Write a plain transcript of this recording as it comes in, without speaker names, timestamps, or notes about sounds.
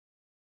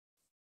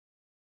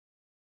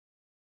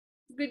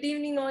Good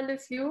evening, all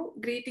of you.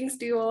 Greetings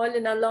to you all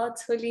in our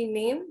Lord's holy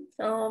name.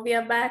 We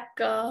are back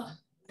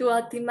to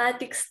our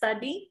thematic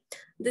study.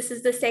 This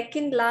is the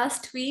second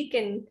last week,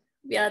 and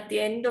we are at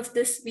the end of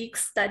this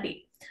week's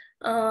study.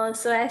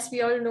 So as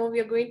we all know, we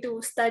are going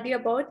to study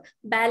about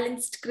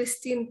balanced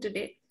Christian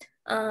today.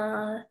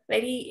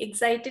 Very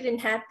excited and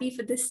happy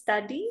for this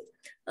study.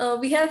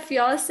 We have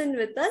Fiosin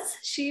with us.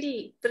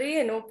 She'll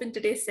pray and open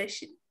today's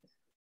session.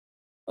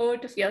 Over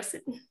to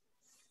Fiosin.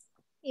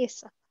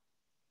 Yes, sir.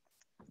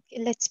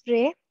 Okay, let's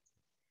pray.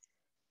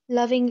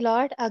 Loving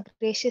Lord, our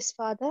gracious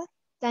Father,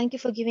 thank you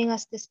for giving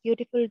us this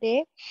beautiful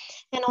day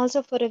and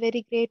also for a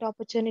very great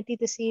opportunity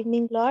this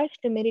evening, Lord,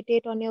 to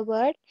meditate on your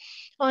word,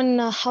 on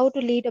how to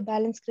lead a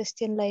balanced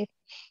Christian life.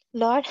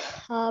 Lord,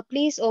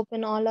 please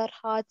open all our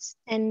hearts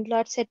and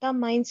Lord, set our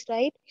minds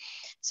right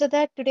so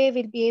that today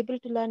we'll be able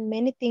to learn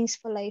many things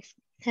for life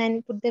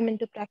and put them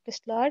into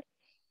practice, Lord.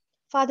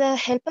 Father,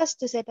 help us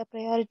to set our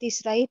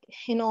priorities right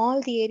in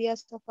all the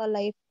areas of our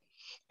life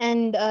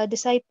and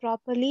decide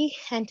properly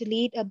and to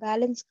lead a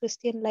balanced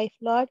Christian life,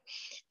 Lord,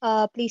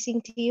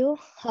 pleasing to you.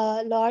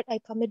 Lord, I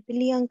commit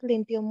Billy Uncle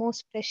into your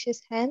most precious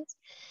hands.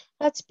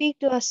 Lord, speak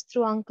to us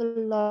through Uncle,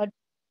 Lord.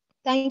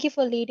 Thank you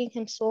for leading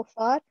him so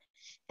far.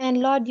 And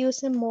Lord,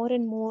 use him more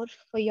and more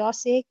for your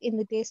sake in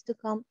the days to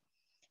come.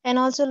 And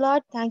also,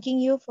 Lord, thanking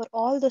you for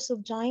all those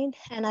who've joined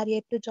and are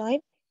yet to join.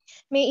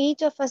 May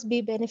each of us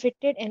be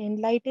benefited and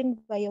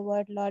enlightened by your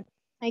word, Lord.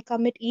 I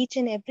commit each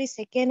and every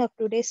second of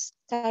today's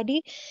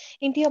study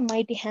into your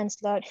mighty hands,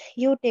 Lord.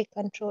 You take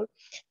control.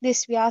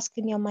 This we ask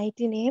in your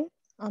mighty name.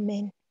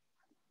 Amen.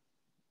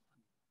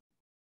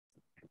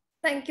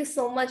 Thank you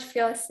so much,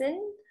 Fiosin.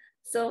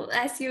 So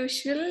as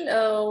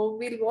usual,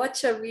 we'll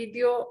watch a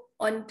video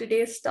on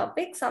today's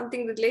topic,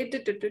 something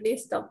related to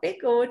today's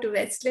topic. Over to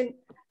Wesley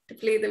to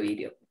play the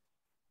video.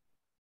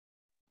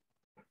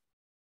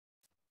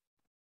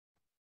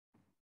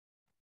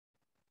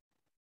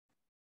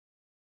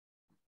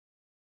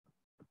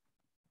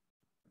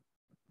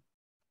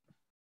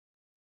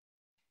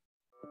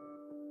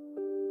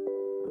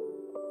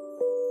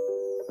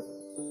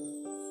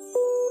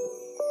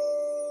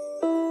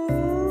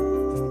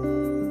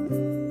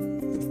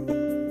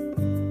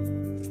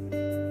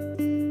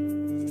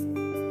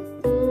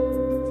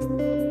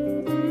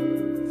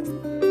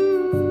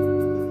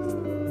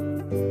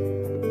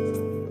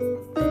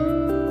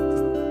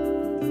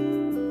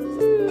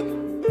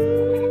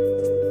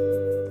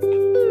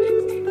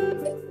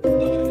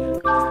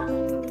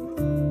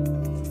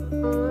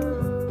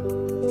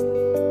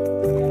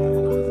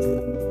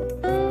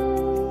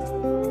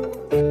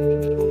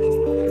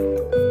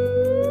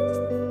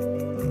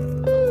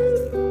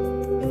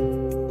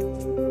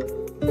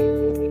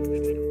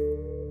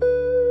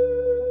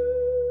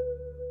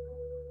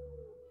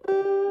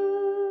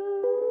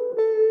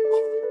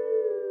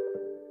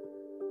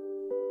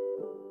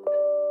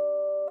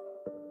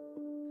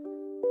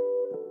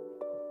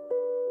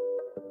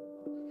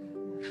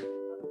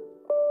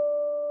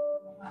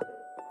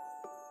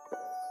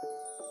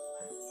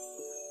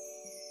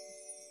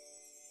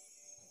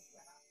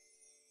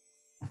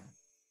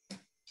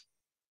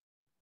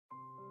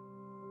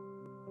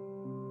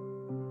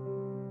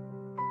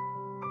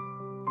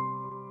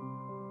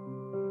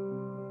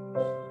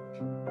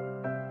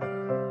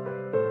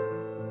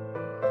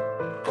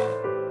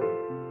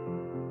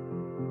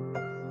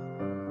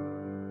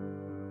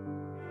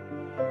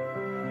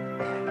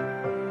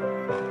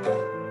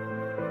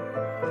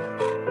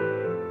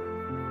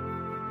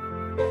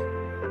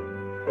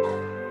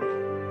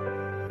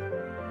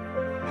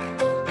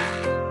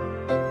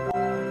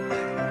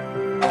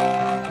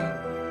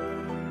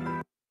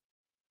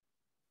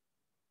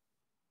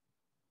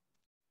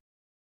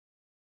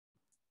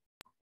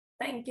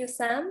 Thank you,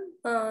 Sam.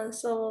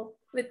 So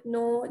with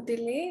no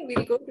delay,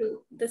 we'll go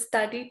to the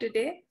study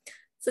today.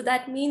 So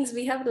that means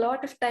we have a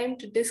lot of time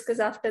to discuss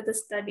after the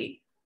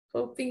study.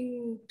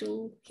 Hoping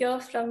to hear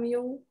from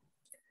you,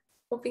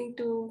 hoping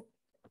to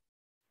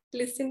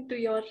listen to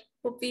your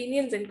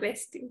opinions and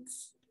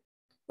questions.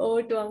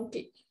 Over to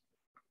Uncle.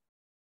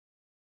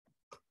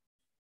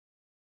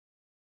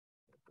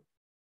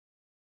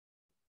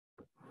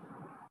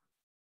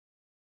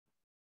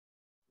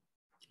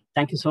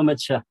 Thank you so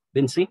much,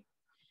 Vincy.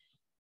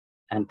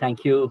 And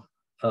thank you,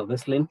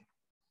 Wesley.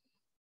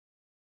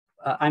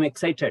 I'm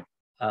excited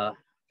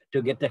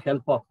to get the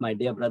help of my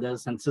dear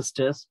brothers and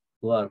sisters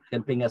who are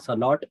helping us a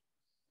lot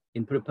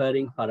in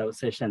preparing for our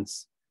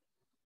sessions.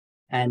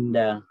 And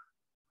I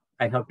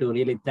have to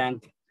really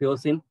thank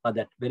Fiosin for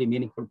that very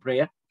meaningful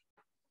prayer.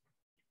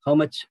 How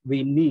much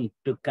we need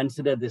to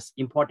consider this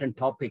important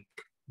topic,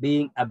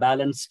 being a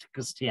balanced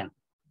Christian.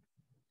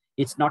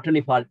 It's not only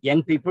for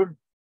young people,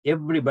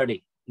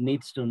 everybody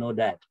needs to know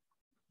that.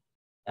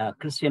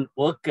 Christian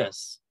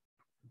workers,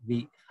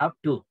 we have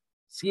to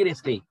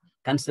seriously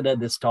consider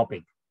this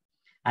topic.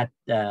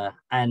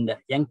 And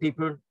young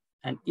people,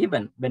 and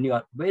even when you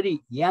are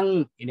very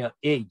young in your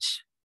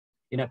age,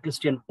 in a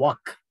Christian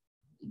walk,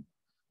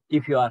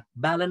 if you are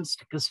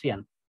balanced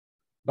Christian,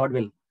 God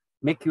will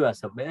make you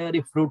as a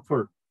very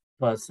fruitful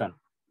person.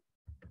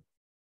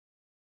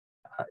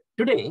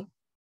 Today,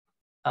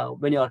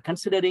 when you are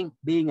considering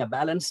being a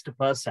balanced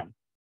person,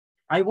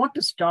 I want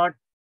to start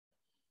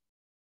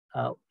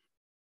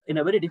in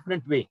a very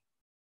different way.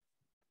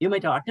 You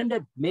might have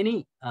attended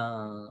many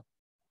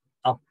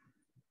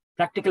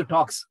practical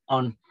talks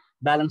on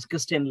balanced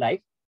Christian life,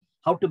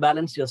 how to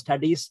balance your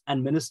studies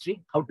and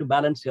ministry, how to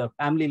balance your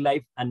family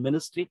life and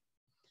ministry,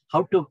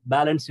 how to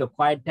balance your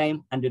quiet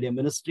time and your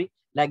ministry.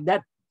 Like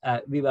that,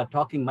 we were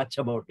talking much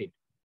about it.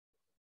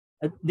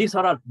 These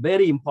are all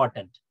very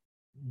important.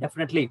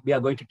 Definitely, we are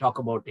going to talk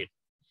about it.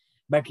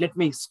 But let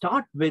me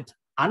start with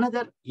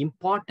another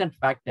important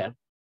factor.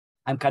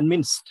 I'm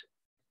convinced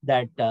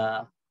that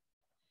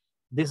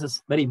this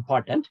is very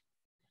important.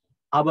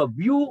 Our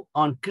view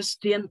on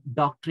Christian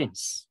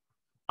doctrines,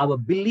 our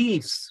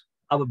beliefs,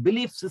 our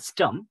belief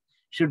system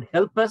should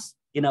help us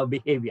in our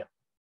behavior.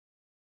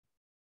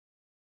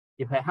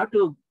 If I have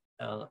to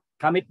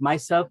commit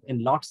myself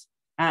in Lord's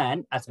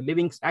hand as a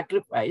living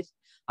sacrifice,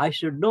 I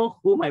should know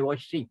whom I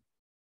worship,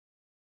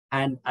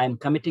 and I'm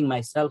committing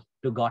myself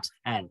to God's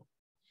hand.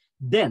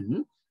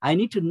 Then I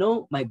need to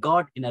know my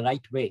God in a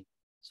right way.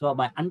 So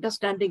my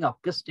understanding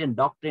of Christian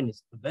doctrine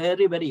is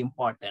very, very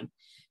important.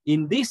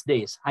 In these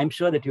days, I'm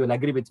sure that you will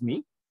agree with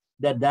me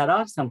that there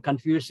are some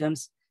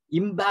confusions,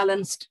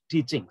 imbalanced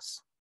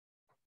teachings,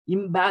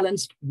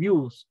 imbalanced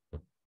views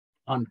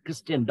on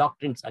Christian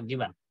doctrines are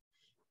given.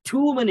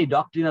 Too many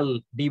doctrinal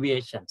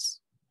deviations,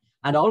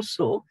 and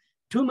also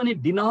too many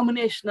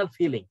denominational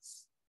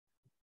feelings.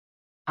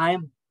 I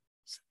am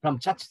from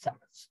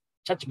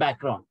church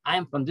background. I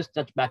am from this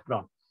church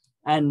background.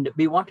 And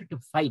we wanted to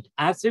fight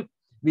as if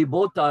we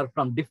both are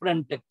from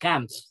different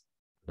camps.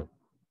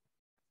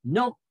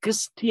 No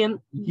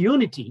Christian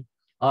unity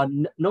or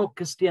no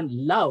Christian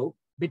love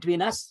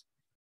between us,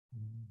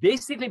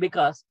 basically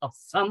because of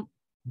some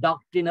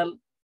doctrinal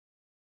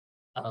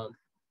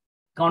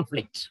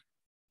conflict.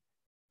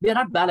 We are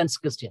not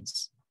balanced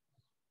Christians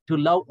to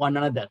love one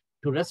another,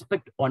 to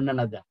respect one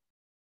another.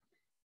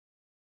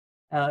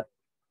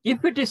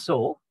 If it is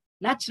so,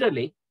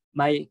 naturally,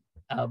 my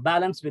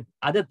balance with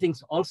other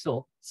things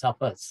also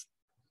suffers.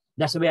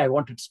 That's the way I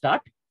wanted to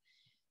start.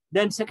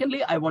 Then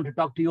secondly, I want to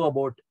talk to you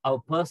about our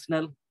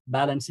personal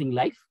balancing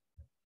life.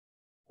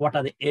 What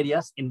are the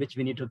areas in which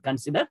we need to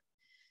consider?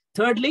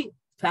 Thirdly,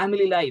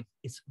 family life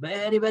is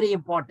very, very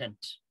important.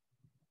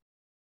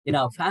 In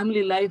our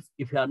family life,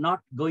 if you are not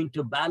going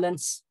to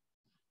balance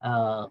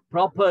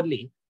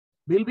properly,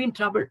 we'll be in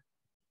trouble.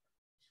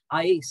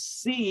 I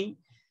see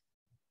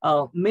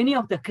many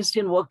of the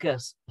Christian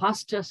workers,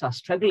 pastors are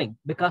struggling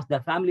because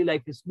their family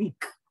life is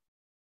weak.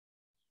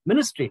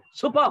 Ministry,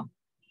 superb.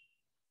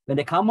 When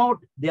they come out,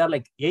 they are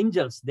like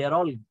angels. They are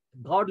all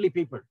godly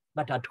people.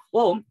 But at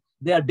home,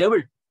 they are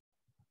devil.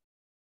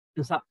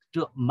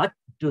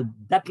 To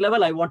that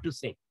level, I want to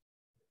say.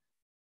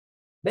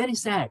 Very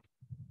sad.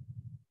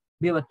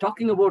 We were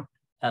talking about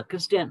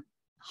Christian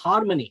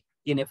harmony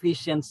in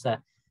Ephesians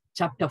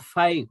chapter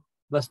 5,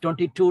 verse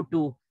 22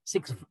 to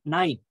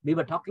 6-9. We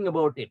were talking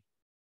about it.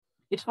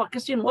 It's for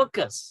Christian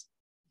workers.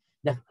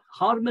 The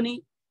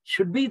harmony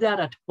should be there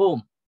at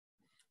home.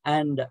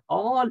 And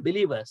all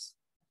believers,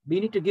 we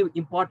need to give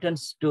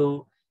importance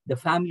to the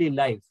family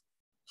life,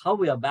 how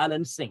we are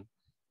balancing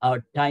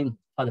our time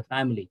for the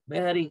family.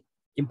 Very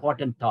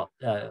important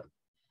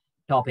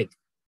topic.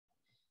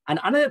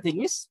 And another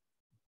thing is,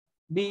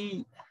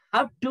 we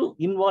have to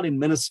involve in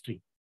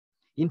ministry.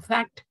 In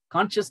fact,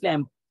 consciously,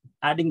 I'm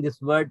adding this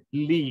word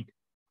lead.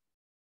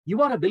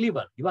 You are a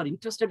believer. You are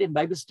interested in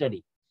Bible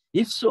study.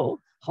 If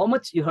so, how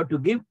much you have to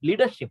give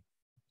leadership?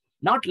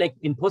 Not like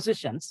in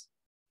positions.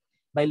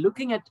 By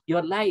looking at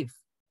your life,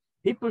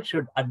 people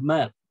should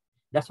admire.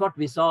 That's what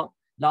we saw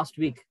last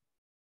week.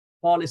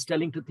 Paul is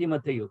telling to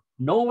Timothy,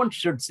 no one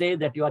should say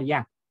that you are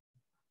young.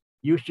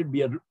 You should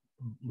be a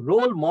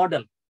role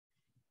model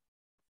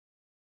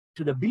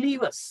to the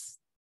believers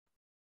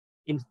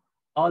in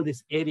all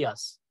these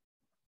areas.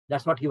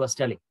 That's what he was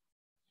telling.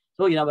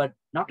 So in our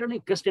not only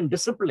Christian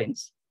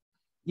disciplines,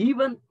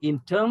 even in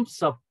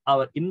terms of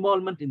our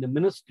involvement in the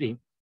ministry,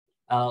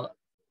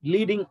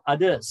 leading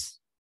others,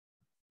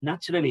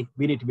 naturally,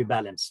 we need to be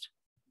balanced.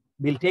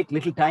 We'll take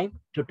little time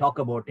to talk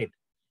about it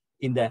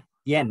in the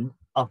end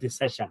of this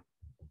session.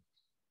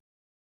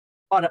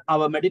 For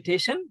our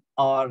meditation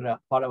or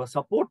for our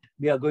support,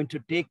 we are going to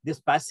take this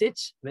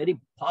passage, very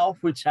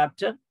powerful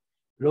chapter,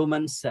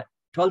 Romans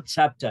 12th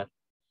chapter.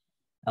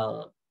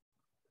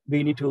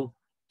 We need to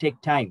take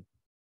time.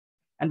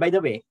 And by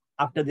the way,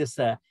 after this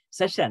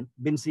session,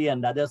 Binsi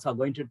and others are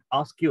going to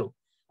ask you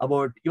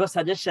about your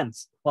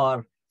suggestions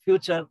for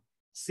future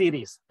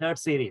series, third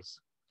series.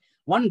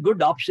 One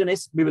good option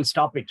is we will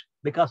stop it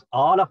because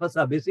all of us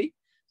are busy.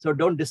 So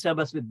don't disturb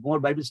us with more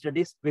Bible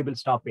studies. We will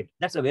stop it.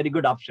 That's a very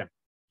good option.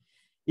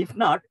 If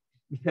not,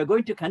 if you're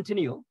going to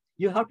continue,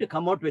 you have to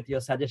come out with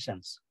your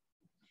suggestions.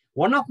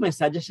 One of my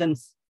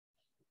suggestions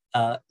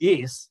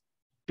is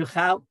to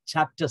have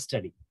chapter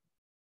study.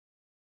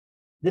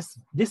 This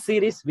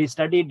series, we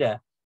studied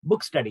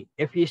book study,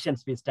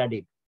 Ephesians we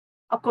studied.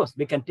 Of course,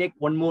 we can take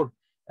one more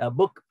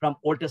book from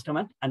Old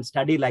Testament and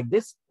study like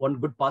this, one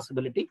good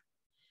possibility.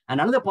 And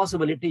another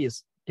possibility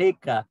is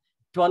take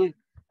 12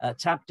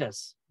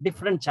 chapters,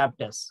 different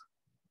chapters,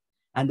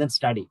 and then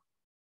study.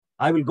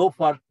 I will go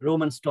for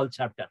Romans 12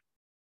 chapter,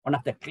 one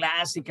of the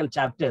classical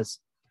chapters.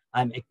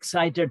 I'm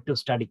excited to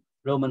study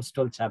Romans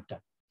 12 chapter.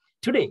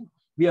 Today,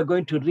 we are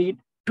going to read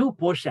 2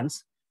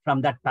 portions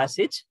from that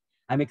passage.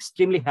 I'm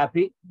extremely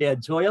happy. Dear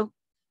Joel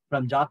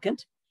from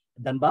Jharkhand,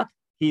 Dhanbad,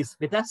 he is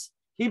with us.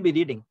 He'll be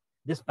reading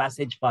this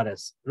passage for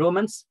us.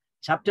 Romans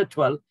chapter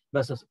 12,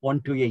 verses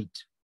 1 to 8.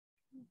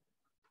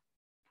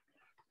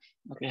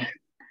 Okay.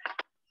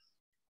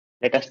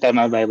 Let us turn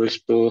our Bibles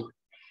to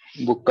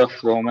Book of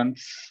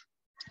Romans,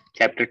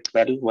 chapter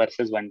 12,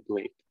 verses 1 to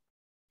 8.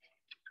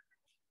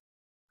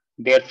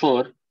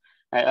 Therefore,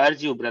 I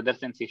urge you, brothers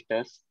and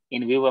sisters,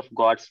 in view of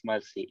God's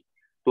mercy,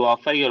 to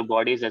offer your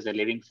bodies as a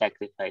living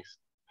sacrifice,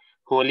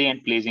 holy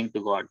and pleasing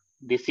to God.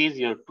 This is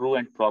your true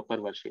and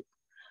proper worship.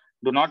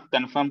 Do not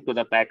conform to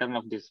the pattern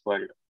of this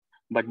world,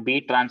 but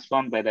be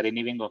transformed by the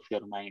renewing of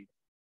your mind.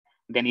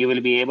 Then you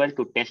will be able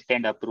to test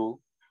and approve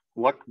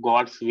what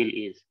God's will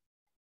is,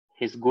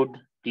 his good,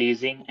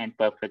 pleasing, and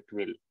perfect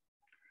will.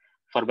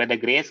 For by the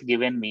grace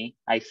given me,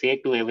 I say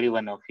to every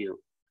one of you,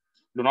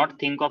 do not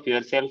think of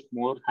yourself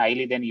more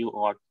highly than you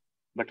ought,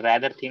 but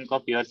rather think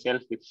of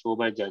yourself with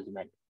sober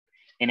judgment,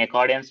 in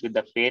accordance with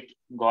the faith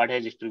God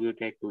has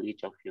distributed to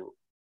each of you.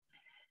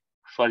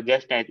 For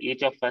just as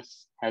each of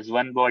us has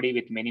one body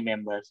with many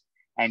members,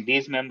 and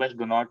these members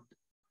do not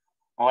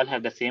all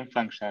have the same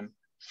function,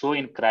 so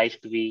in Christ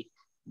we,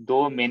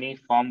 though many,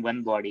 form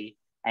one body,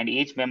 and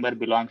each member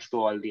belongs to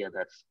all the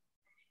others.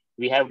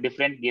 We have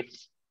different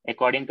gifts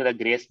according to the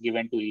grace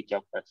given to each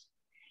of us.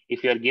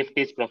 If your gift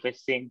is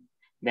prophesying,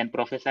 then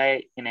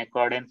prophesy in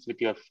accordance with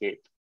your faith.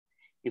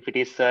 If it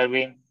is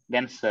serving,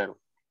 then serve.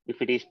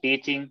 If it is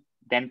teaching,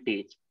 then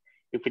teach.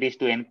 If it is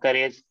to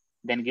encourage,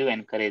 then give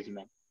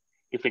encouragement.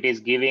 If it is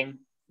giving,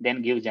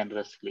 then give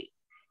generously.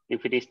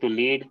 If it is to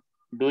lead,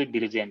 do it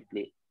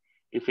diligently.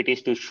 If it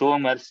is to show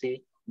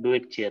mercy, do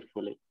it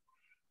cheerfully.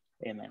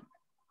 Amen.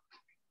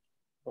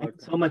 Thank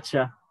you so much,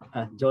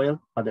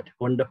 Joel, for that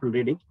wonderful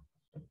reading.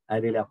 I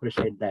really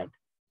appreciate that.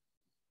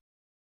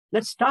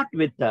 Let's start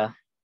with the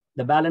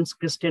balanced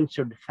Christian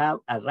should have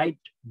a right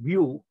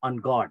view on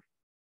God,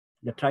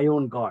 the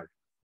triune God.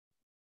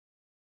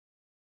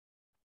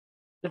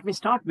 Let me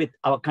start with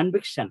our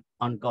conviction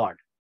on God.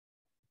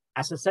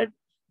 As I said,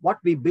 what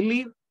we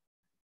believe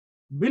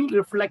will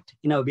reflect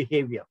in our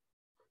behavior.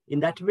 In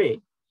that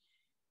way,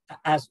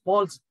 as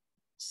Paul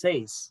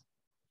says,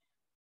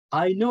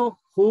 I know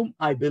whom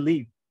I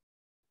believe.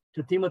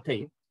 To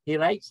Timothy, he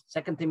writes,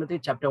 2 Timothy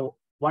chapter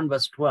 1,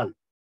 verse 12.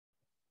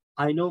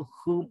 I know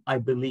whom I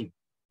believe.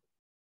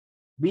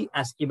 We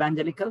as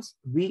evangelicals,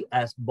 we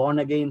as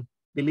born-again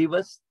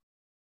believers,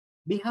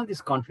 we have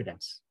this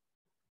confidence.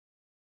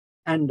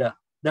 And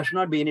there should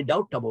not be any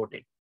doubt about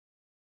it.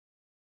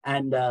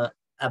 And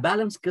a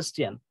balanced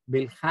Christian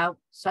will have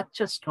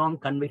such a strong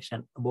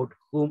conviction about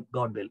whom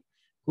God will,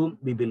 whom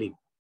we believe.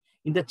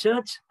 In the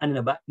church and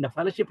in a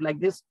fellowship like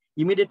this,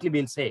 immediately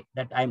we'll say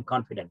that I am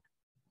confident.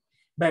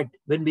 But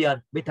when we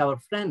are with our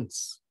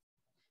friends,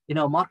 in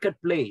our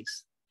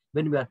marketplace,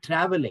 when we are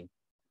traveling,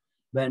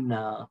 when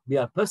we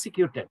are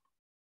persecuted,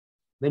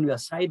 when we are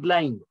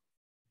sidelined,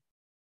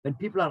 when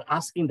people are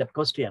asking that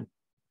question,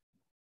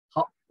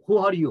 who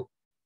are you?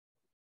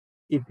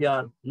 If you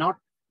are not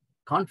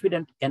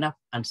confident enough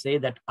and say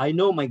that I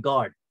know my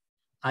God,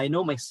 I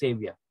know my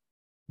Savior,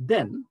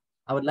 then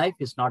our life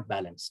is not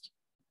balanced.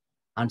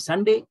 On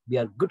Sunday, we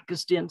are good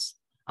Christians.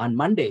 On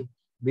Monday,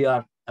 we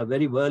are a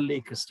very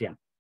worldly Christian.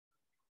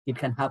 It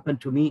can happen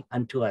to me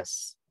and to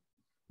us.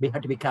 We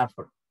have to be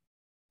careful.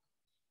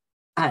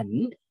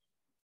 And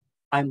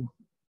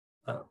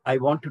I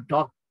want to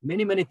talk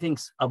many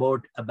things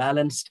about a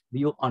balanced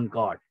view on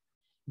God.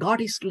 God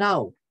is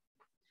love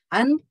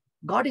and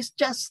God is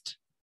just.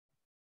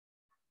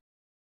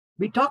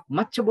 We talk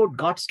much about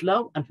God's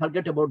love and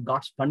forget about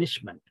God's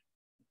punishment.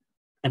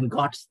 And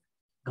God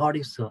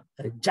is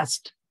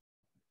just.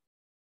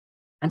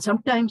 And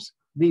sometimes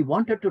we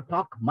wanted to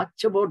talk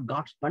much about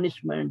God's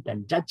punishment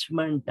and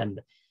judgment and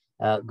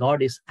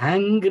God is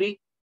angry,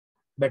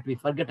 but we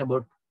forget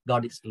about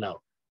God is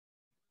love.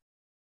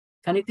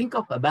 Can you think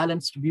of a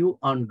balanced view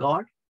on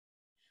God?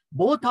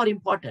 Both are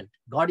important.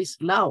 God is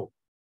love.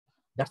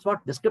 That's what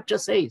the scripture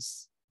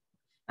says.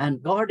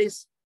 And God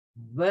is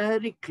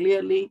very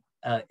clearly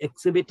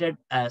exhibited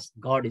as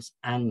God is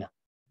anger,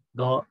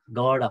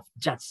 God of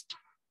just.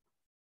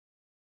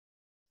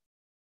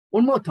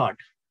 One more thought.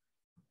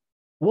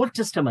 Old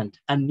Testament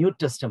and New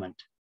Testament.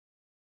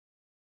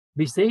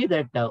 We say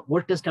that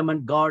Old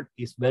Testament God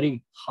is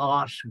very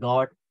harsh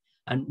God,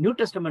 and New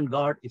Testament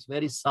God is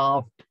very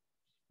soft,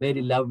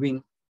 very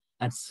loving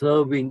and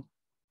serving,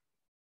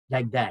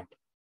 like that.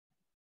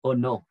 Oh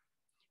no.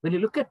 When you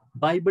look at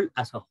Bible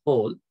as a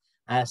whole,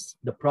 as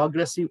the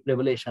progressive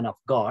revelation of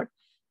God,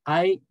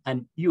 I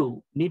and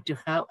you need to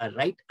have a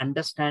right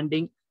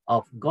understanding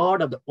of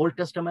God of the Old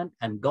Testament,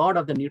 and God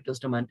of the New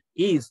Testament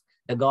is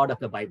the God of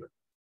the Bible.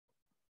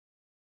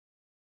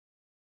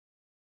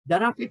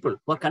 There are people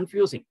who are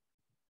confusing.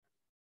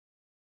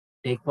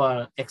 Take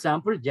for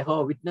example,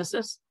 Jehovah's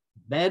Witnesses,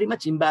 very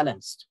much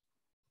imbalanced.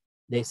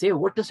 They say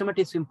Old Testament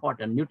is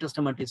important, New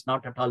Testament is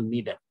not at all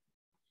needed.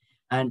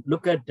 And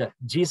look at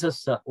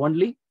Jesus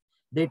only.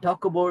 They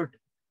talk about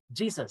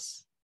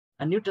Jesus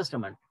and New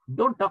Testament.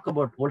 Don't talk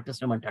about Old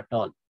Testament at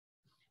all.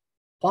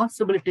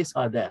 Possibilities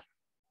are there.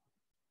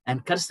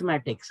 And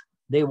charismatics,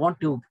 they want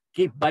to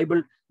keep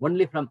Bible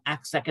only from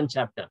Acts 2nd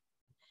chapter.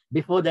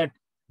 Before that,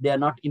 they are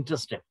not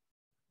interested.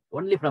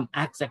 Only from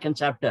Acts 2nd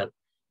chapter,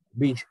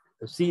 we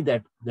see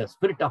that the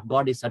Spirit of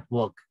God is at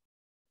work.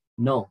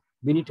 No,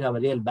 we need to have a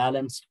real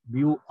balanced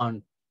view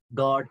on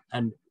God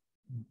and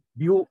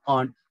view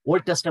on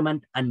Old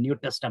Testament and New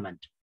Testament.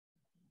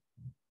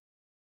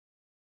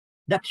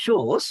 That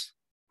shows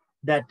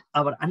that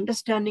our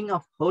understanding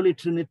of Holy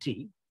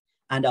Trinity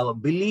and our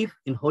belief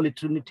in Holy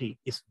Trinity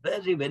is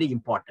very, very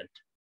important.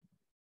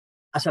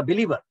 As a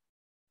believer,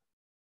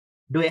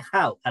 do I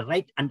have a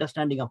right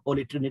understanding of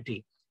Holy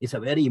Trinity is a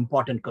very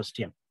important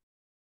question.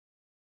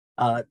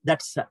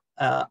 That's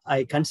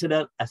I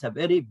consider as a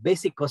very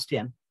basic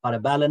question for a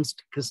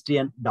balanced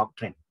Christian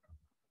doctrine.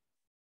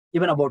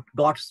 Even about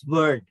God's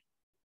word,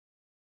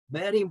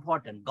 very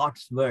important,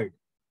 God's word.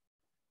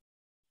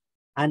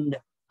 And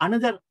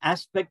another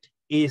aspect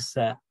is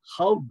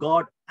how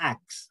God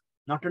acts.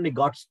 Not only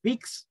God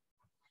speaks,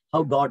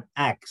 how God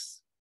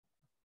acts.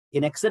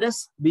 In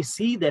Exodus, we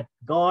see that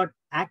God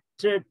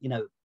acted in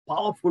a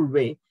powerful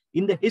way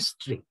in the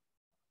history,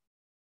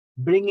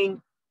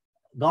 bringing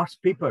God's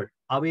people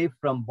away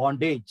from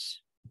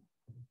bondage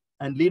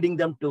and leading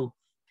them to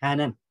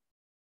Canaan.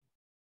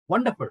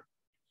 Wonderful.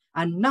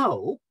 And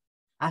now,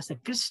 as a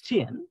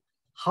Christian,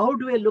 how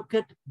do I look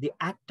at the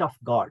act of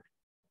God?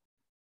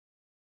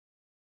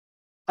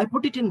 I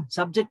put it in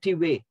subjective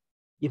way.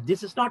 If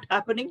this is not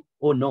happening,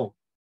 oh no,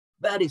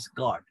 where is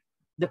God?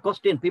 The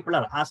question people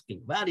are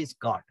asking, where is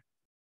God?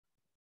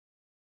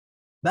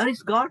 Where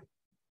is God?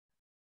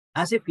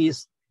 As if he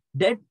is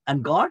dead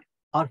and God,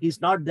 or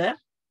he's not there?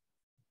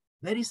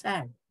 Very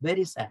sad,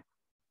 very sad.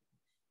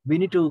 We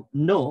need to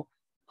know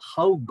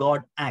how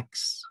God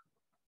acts.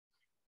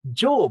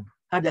 Job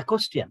had a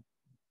question.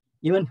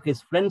 Even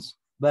his friends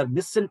were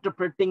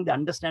misinterpreting the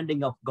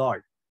understanding of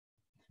God.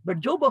 But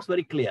Job was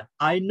very clear.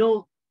 I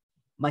know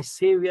my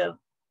Savior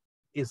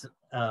is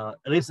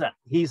risen.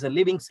 He is a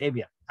living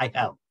Savior I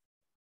have.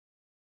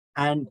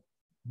 And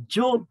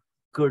Job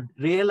could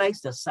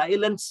realize the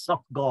silence of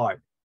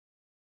God.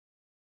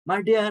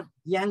 My dear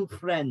young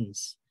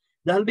friends,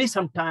 there will be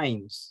some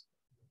times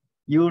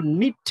you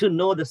need to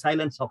know the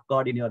silence of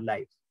God in your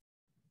life.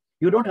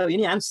 You don't have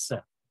any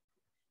answer,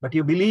 but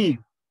you believe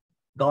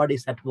God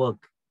is at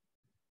work.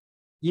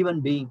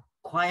 Even being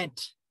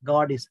quiet,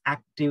 God is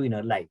active in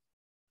your life.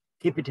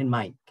 Keep it in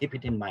mind. Keep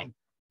it in mind.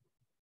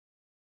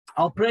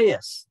 Our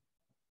prayers,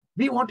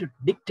 we want to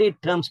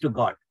dictate terms to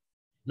God.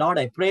 Lord,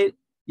 I pray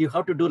you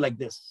have to do like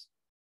this.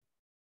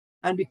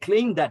 And we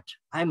claim that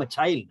I'm a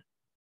child.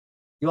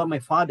 You are my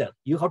father.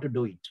 You have to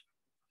do it.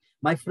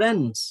 My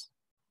friends,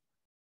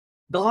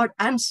 God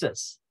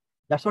answers.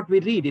 That's what we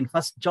read in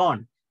 1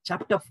 John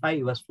chapter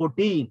 5, verse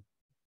 14.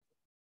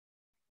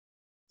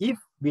 If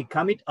we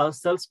commit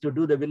ourselves to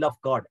do the will of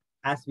God,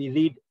 as we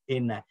read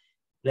in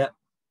the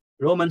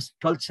Romans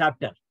 12th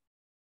chapter,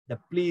 the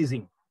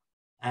pleasing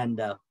and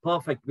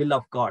perfect will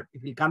of God,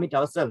 if we commit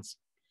ourselves,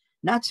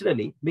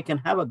 naturally, we can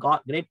have a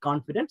great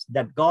confidence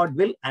that God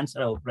will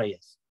answer our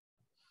prayers.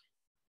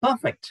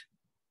 Perfect.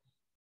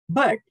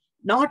 But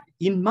not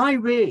in my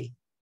way.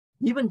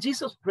 Even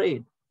Jesus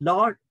prayed,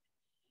 Lord,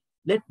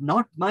 let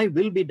not my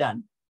will be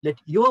done, let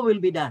your will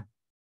be done.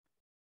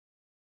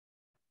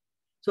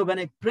 So when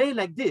I pray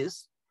like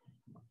this,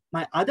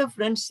 my other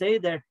friends say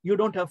that you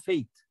don't have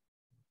faith.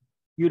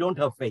 You don't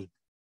have faith.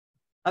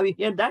 Have you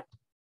heard that?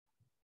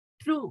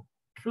 True,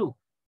 true.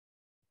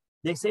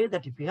 They say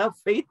that if you have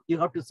faith, you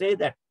have to say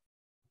that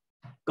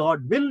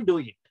God will do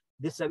it.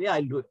 This way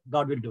I'll do it.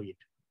 God will do it.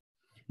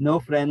 No,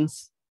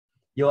 friends,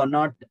 you are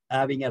not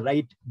having a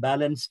right,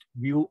 balanced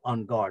view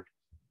on God.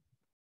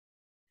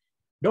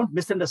 Don't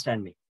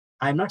misunderstand me.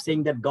 I'm not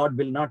saying that God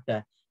will not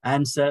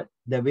answer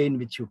the way in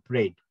which you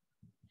prayed,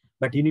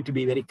 but you need to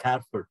be very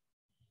careful.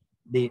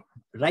 The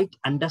right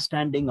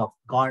understanding of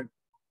God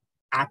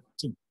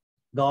acting,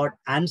 God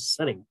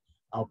answering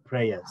our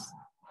prayers.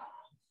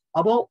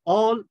 Above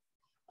all,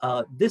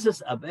 this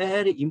is a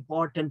very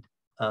important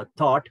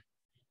thought,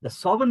 the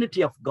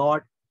sovereignty of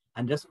God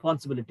and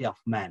responsibility of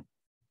man.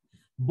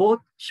 Both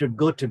should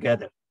go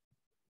together.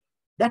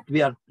 That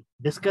we are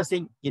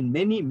discussing in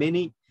many,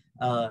 many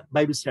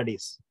Bible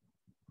studies.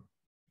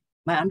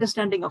 My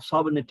understanding of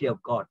sovereignty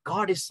of God.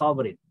 God is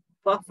sovereign,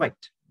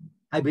 perfect.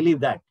 I believe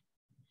that.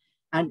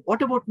 And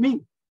what about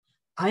me?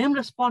 I am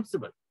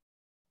responsible.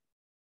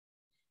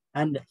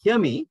 And hear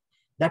me,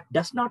 that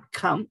does not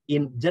come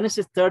in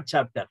Genesis 3rd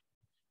chapter.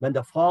 When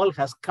the fall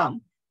has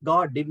come,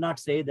 God did not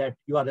say that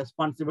you are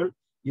responsible,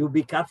 you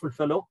be careful,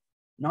 fellow.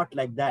 Not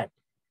like that.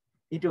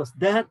 It was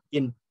there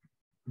in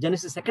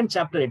Genesis 2nd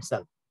chapter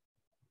itself.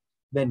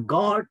 When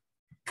God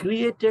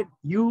created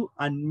you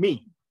and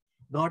me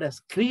God has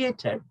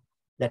created,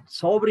 that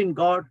sovereign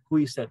God who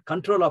is a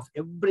control of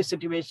every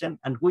situation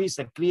and who is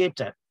a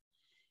creator,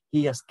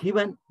 he has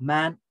given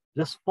man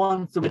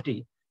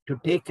responsibility to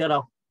take care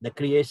of the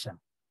creation,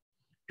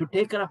 to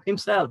take care of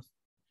himself,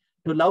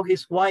 to love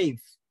his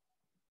wife,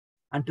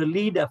 and to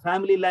lead a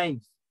family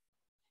life.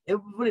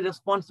 Every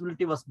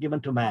responsibility was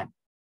given to man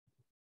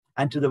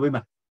and to the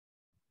women.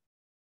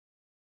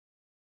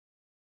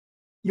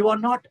 You are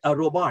not a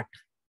robot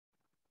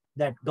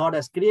that God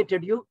has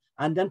created you,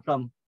 and then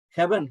from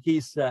heaven,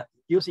 he's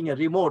using a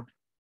remote.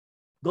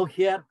 Go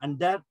here and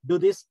there, do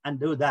this and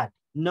do that.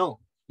 No,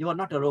 you are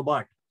not a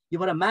robot.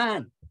 You are a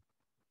man.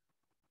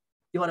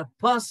 You are a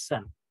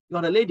person. You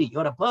are a lady. You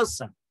are a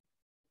person.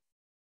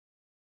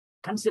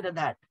 Consider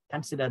that.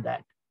 Consider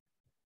that.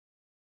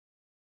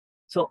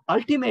 So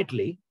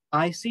ultimately,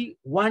 I see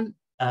one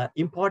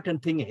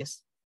important thing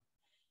is,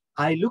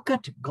 I look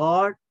at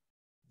God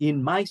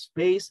in my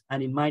space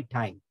and in my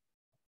time.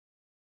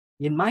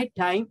 In my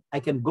time, I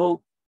can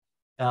go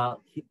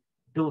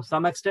to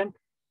some extent,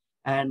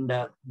 and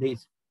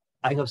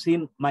I have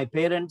seen my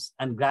parents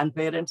and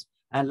grandparents,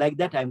 and like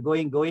that, I'm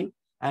going,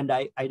 and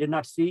I did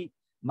not see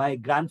my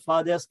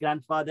grandfather's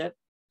grandfather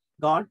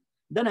gone.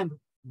 Then I'm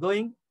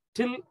going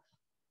till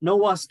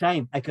Noah's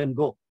time, I can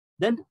go.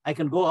 Then I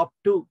can go up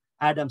to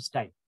Adam's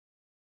time.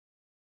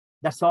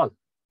 That's all.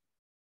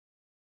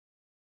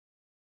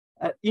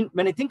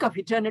 When I think of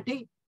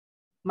eternity,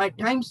 my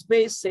time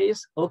space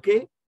says,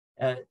 okay,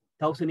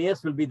 1,000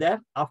 years will be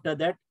there. After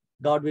that,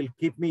 God will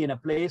keep me in a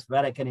place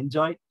where I can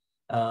enjoy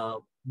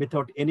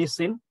without any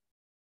sin.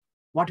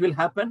 What will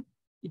happen?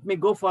 It may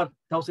go for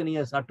 1,000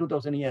 years or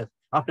 2,000 years.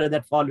 After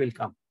that, fall will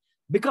come.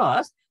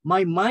 Because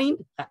my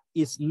mind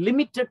is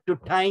limited to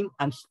time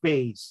and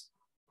space.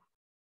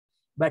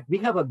 But we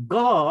have a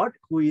God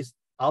who is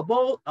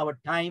above our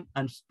time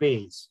and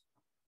space.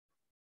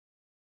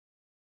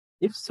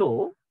 If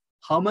so,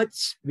 how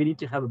much we need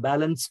to have a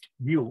balanced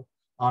view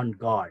on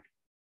God?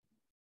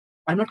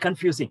 I'm not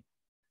confusing.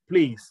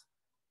 Please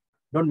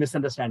don't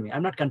misunderstand me.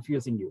 I'm not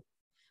confusing you.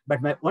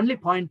 But my only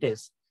point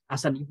is,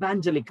 as an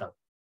evangelical,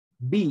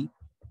 be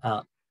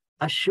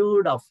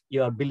assured of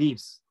your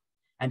beliefs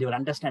and your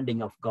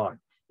understanding of God.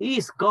 He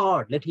is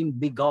God. Let him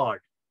be God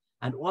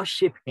and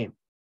worship him,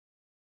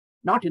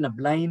 not in a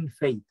blind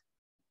faith.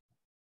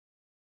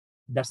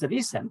 That's the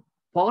reason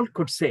Paul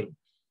could say,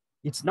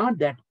 it's not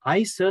that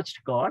I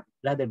searched God,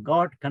 rather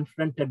God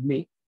confronted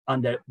me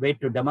on the way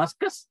to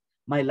Damascus.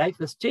 My life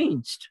has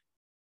changed.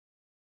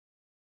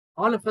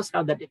 All of us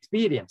have that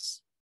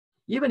experience.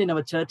 Even in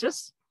our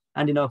churches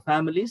and in our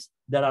families,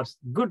 there are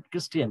good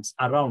Christians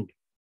around,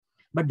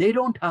 but they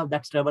don't have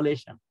that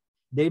revelation.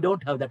 They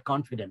don't have that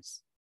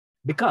confidence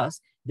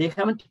because they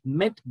haven't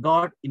met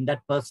God in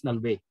that personal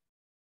way.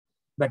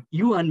 But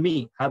you and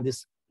me have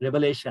this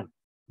revelation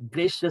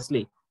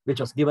graciously,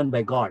 which was given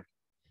by God.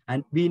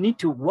 And we need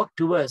to work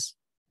towards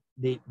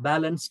the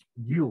balanced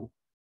view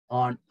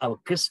on our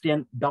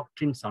Christian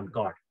doctrines on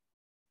God.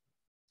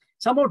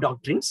 Some more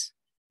doctrines,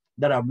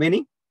 there are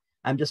many.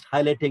 I'm just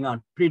highlighting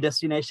on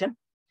predestination.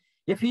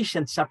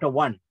 Ephesians chapter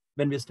 1,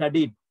 when we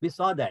studied, we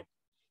saw that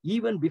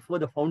even before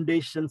the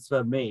foundations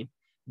were made,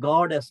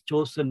 God has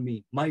chosen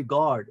me. My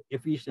God,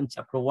 Ephesians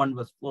chapter 1,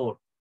 verse 4.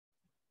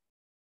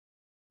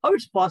 How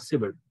it's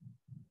possible?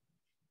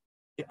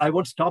 I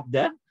won't stop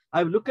there.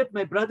 I will look at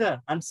my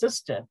brother and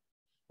sister.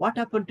 What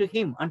happened to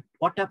him and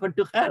what happened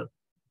to her?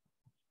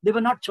 They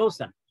were not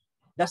chosen.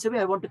 That's the way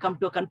I want to come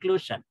to a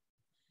conclusion.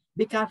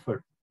 Be careful.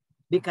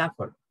 Be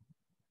careful.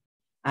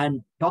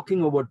 And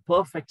talking about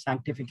perfect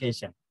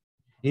sanctification.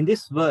 In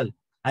this world,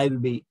 I will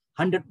be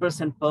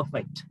 100%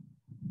 perfect.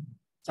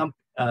 Some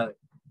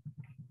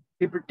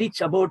people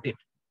teach about it.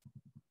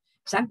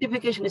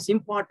 Sanctification is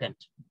important.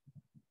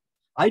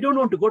 I don't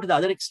want to go to the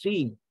other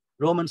extreme.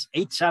 Romans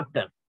 8th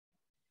chapter.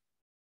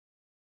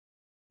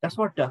 That's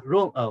what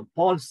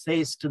Paul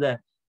says to the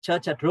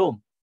church at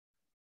Rome.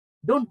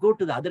 Don't go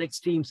to the other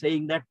extreme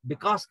saying that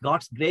because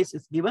God's grace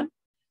is given,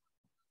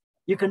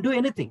 you can do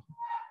anything.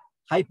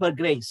 Hyper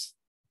grace.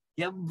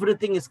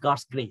 Everything is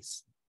God's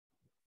grace.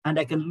 And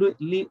I can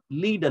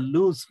lead a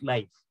loose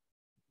life.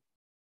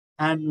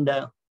 And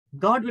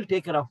God will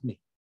take care of me.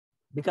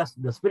 Because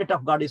the Spirit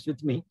of God is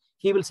with me,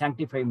 he will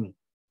sanctify me.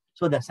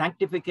 So the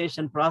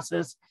sanctification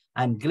process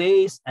and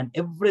grace and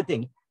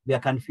everything, we are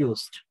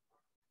confused.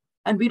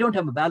 And we don't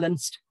have a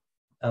balanced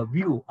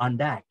view on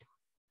that.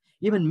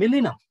 Even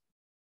millennium,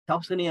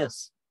 1,000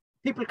 years,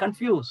 people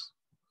confuse.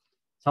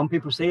 Some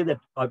people say that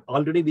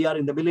already we are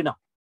in the millennium.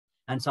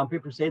 And some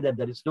people say that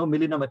there is no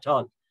millennium at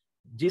all.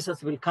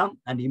 Jesus will come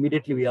and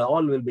immediately we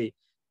all will be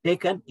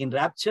taken in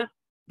rapture.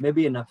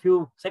 Maybe in a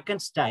few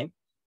seconds time,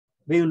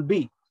 we will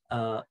be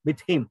with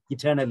him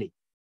eternally.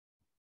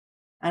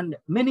 And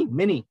many,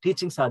 many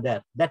teachings are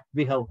there that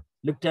we have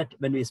looked at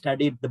when we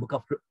studied the book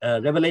of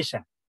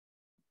Revelation.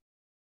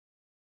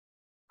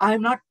 I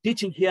am not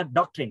teaching here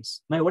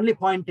doctrines. My only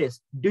point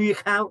is, do you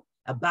have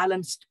a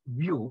balanced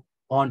view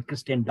on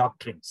Christian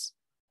doctrines?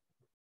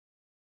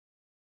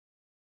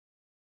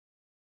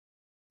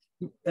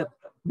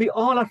 We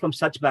all are from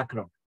such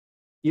background.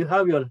 You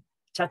have your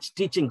church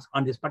teachings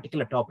on this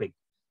particular topic.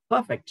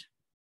 Perfect.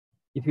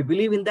 If you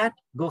believe in that,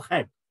 go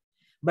ahead.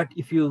 But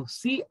if you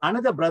see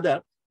another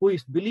brother who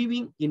is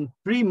believing in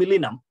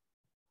pre-millennium,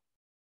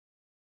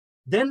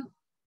 then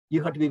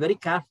you have to be very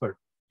careful.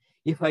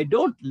 If I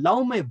don't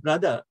love my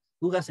brother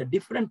who has a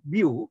different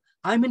view,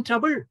 I'm in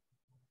trouble.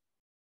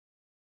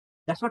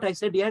 That's what I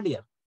said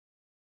earlier.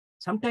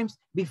 Sometimes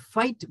we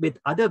fight with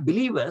other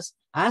believers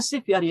as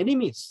if we are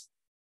enemies.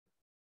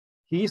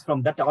 He is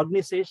from that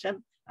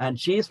organization and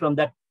she is from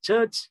that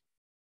church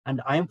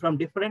and I am from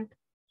different.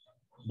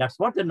 That's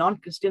what the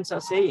non-Christians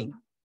are saying,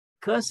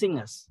 cursing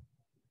us.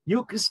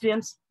 You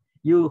Christians,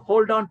 you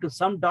hold on to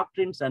some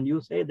doctrines and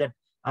you say that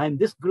I'm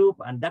this group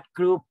and that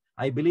group.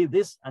 I believe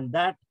this and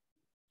that.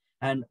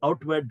 And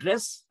outward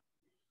dress,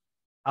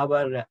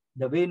 the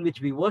way in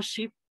which we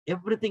worship,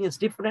 everything is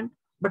different,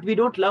 but we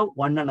don't love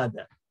one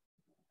another.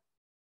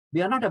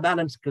 We are not a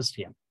balanced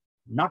Christian.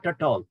 Not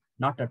at all.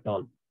 Not at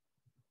all.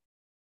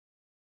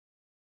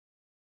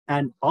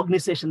 An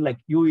organization like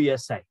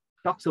UESI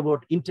talks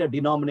about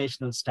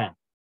interdenominational stand.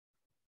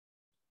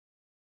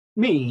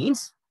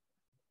 Means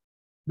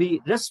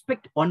we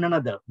respect one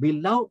another, we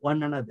love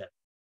one another,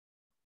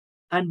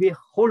 and we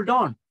hold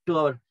on to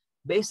our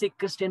basic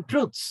Christian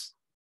truths.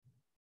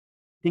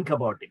 Think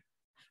about it.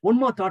 One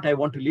more thought I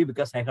want to leave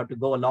because I have to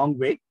go a long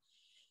way.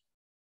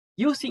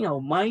 Using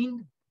our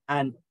mind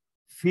and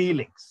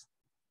feelings.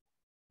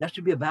 There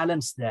should be a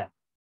balance there.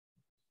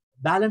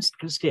 Balanced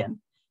Christian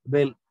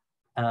will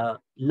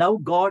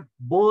love God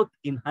both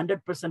in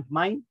 100%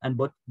 mind and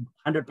both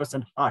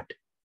 100% heart.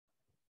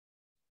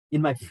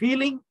 In my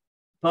feeling,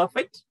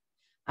 perfect.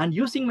 And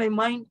using my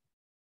mind,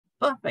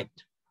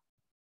 perfect.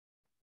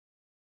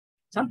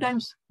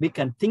 Sometimes we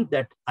can think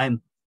that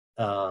I'm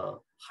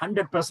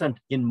 100%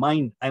 in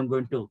mind, I'm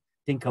going to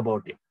think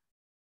about it.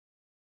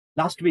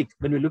 Last week,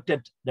 when we looked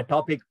at the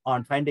topic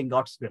on finding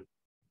God's will,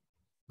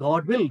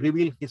 God will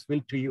reveal his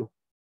will to you.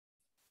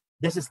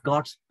 This is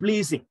God's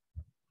pleasing.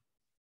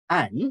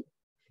 And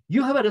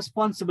you have a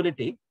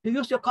responsibility to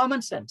use your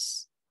common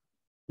sense.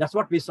 That's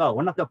what we saw.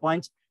 One of the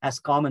points as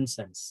common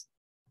sense.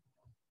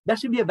 There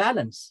should be a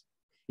balance.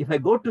 If I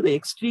go to the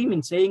extreme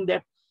in saying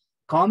that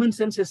common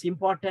sense is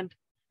important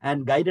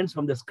and guidance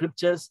from the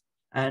scriptures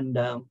and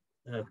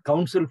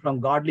counsel from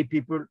godly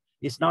people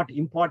is not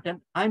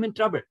important, I'm in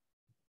trouble.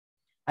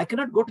 I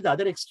cannot go to the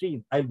other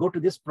extreme. I'll go to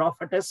this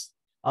prophetess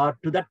or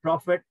to that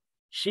prophet.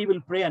 She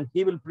will pray and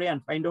he will pray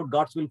and find out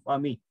God's will for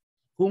me,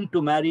 whom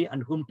to marry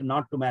and whom to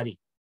not to marry.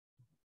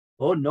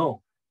 Oh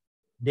no,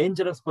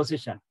 dangerous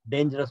position,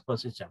 dangerous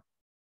position.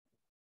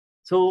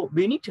 So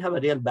we need to have a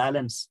real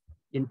balance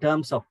in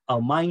terms of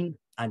our mind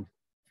and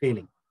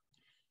feeling.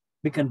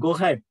 We can go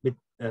ahead with,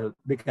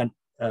 we can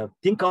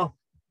think of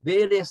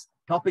various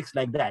topics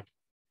like that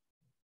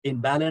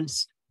in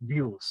balanced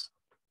views.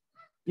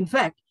 In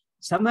fact,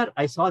 somewhere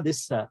I saw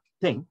this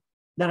thing.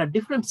 There are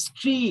different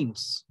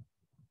streams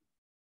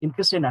in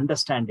Christian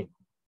understanding.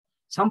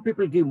 Some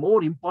people give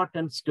more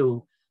importance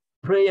to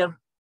prayer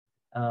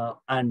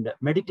and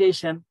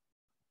meditation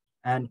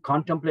and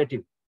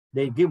contemplative.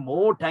 They give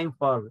more time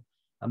for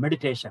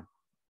meditation.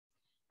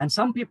 And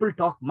some people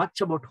talk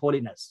much about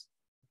holiness.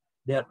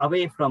 They are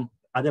away from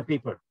other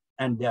people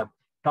and they are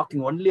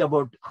talking only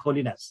about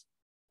holiness.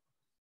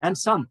 And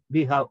some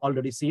we have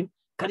already seen,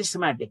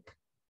 charismatic.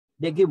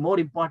 They give more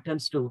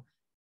importance to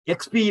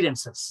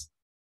experiences.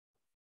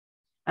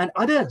 And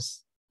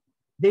others,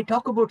 they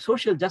talk about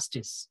social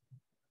justice.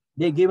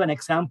 They give an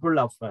example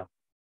of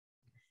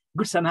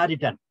Good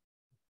Samaritan.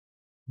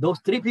 Those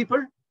three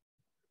people,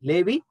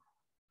 Levi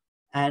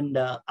and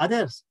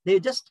others, they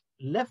just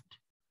left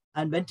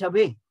and went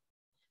away.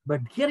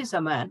 But here is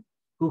a man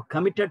who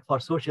committed for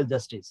social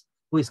justice,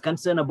 who is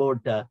concerned about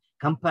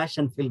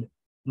compassion-filled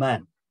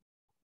man.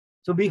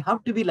 So we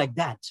have to be like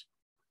that.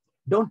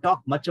 Don't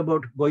talk much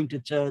about going to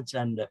church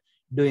and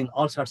doing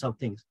all sorts of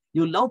things.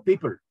 You love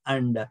people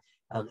and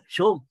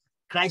show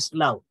Christ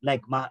love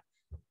like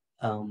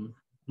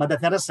Mother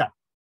Teresa.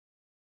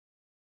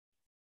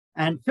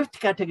 And fifth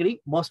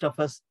category, most of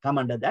us come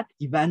under that,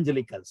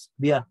 evangelicals.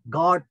 We are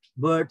God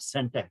word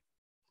centered.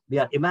 We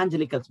are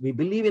evangelicals. We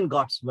believe in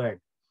God's word.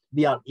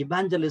 We are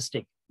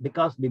evangelistic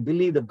because we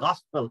believe the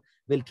gospel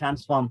will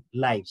transform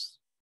lives.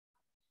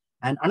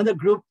 And another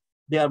group,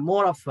 they are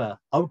more of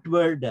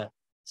outward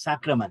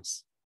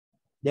sacraments.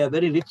 They are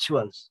very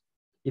rituals.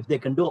 If they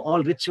can do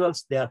all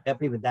rituals, they are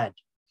happy with that.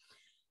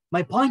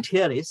 My point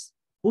here is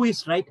who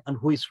is right and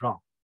who is wrong.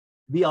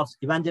 We as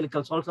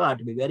evangelicals also have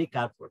to be very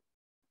careful.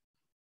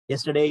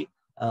 Yesterday,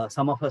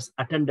 some of us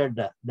attended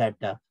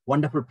that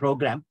wonderful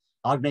program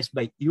organized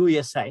by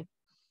UESI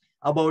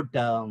about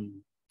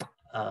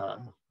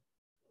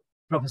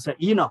Professor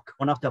Enoch,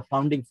 one of the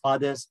founding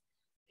fathers,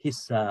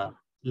 his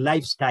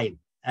lifestyle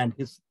and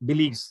his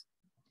beliefs.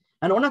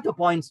 And one of the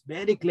points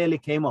very clearly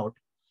came out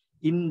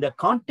in the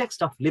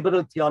context of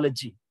liberal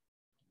theology.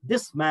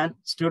 This man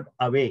stood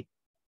away.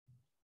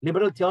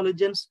 Liberal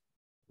theologians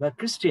were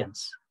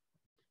Christians,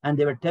 and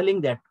they were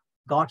telling that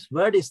God's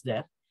word is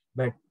there,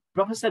 but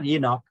Professor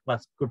Enoch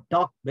could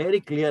talk very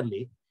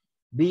clearly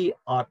We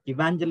are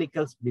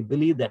evangelicals. We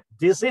believe that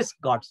this is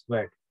God's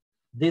word.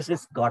 This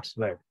is God's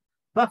word.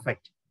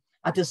 Perfect.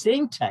 At the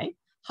same time,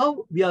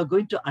 how we are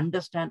going to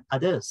understand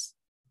others.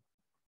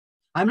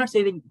 I'm not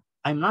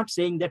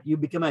saying that you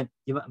become a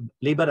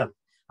liberal.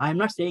 I'm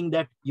not saying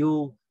that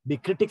you be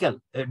critical.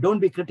 Don't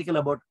be critical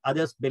about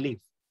others' belief.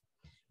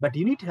 But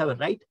you need to have a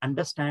right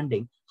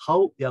understanding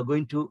how you are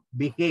going to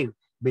behave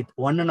with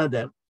one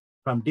another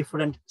from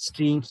different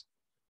streams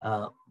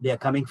they are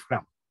coming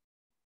from.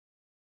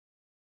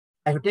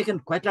 I have taken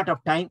quite a lot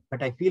of time,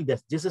 but I feel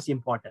that this is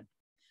important.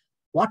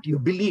 What you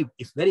believe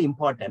is very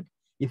important.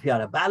 If you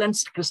are a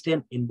balanced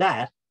Christian in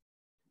that,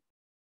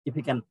 if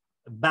you can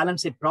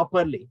balance it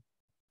properly,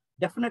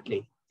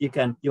 definitely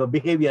your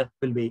behavior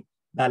will be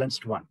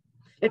balanced one.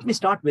 Let me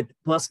start with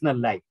personal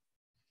life.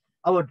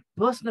 Our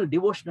personal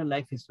devotional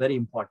life is very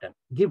important.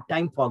 Give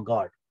time for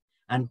God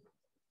and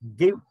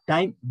give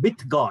time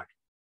with God.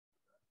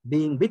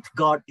 Being with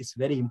God is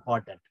very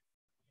important.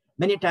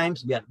 Many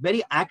times we are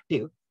very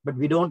active, but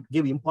we don't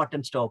give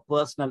importance to our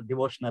personal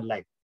devotional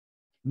life.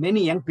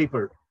 Many young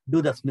people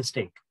do this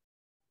mistake.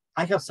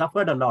 I have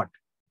suffered a lot.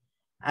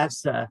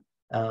 As a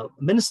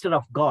minister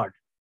of God,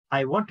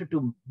 I wanted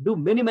to do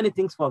many, many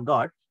things for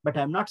God, but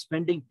I'm not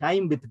spending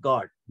time with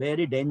God.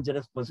 Very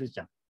dangerous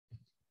position.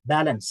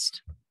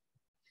 Balanced.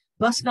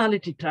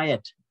 Personality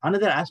triad,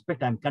 another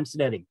aspect I'm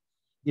considering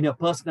in your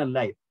personal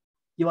life.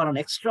 You are an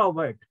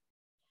extrovert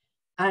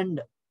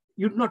and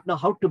you do not know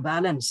how to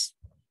balance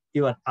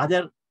your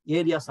other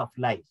areas of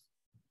life.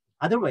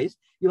 Otherwise,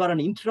 you are an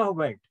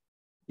introvert.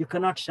 You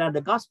cannot share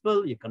the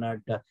gospel. You cannot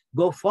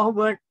go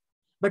forward,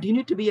 but you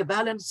need to be a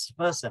balanced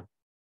person.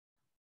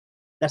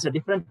 That's a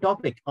different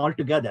topic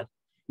altogether.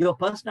 Your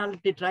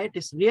personality trait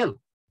is real.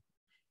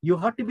 You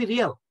have to be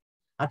real.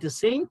 At the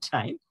same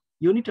time,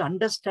 you need to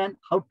understand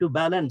how to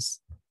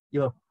balance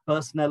your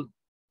personal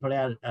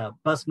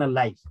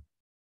life.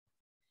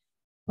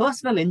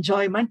 Personal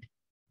enjoyment,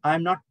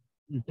 I'm not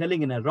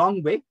telling in a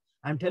wrong way.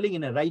 I'm telling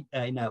in a right,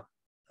 in a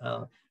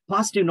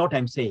positive note.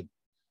 I'm saying,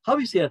 how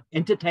is your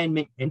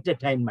entertainment?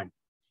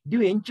 Do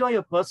you enjoy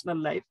your personal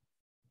life?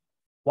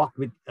 Walk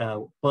with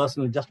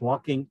personal, just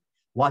walking,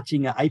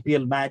 watching an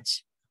IPL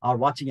match or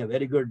watching a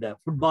very good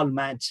football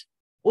match.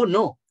 Oh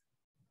no,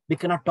 we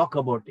cannot talk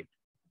about it.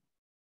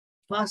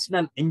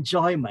 Personal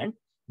enjoyment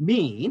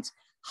means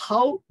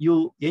how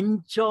you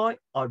enjoy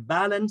or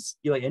balance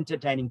your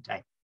entertaining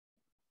time.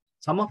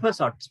 Some of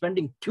us are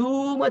spending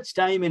too much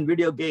time in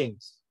video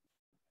games.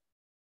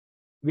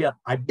 We are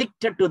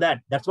addicted to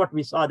that. That's what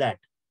we saw that.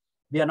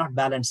 We are not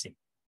balancing.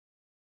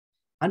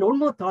 And one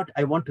more thought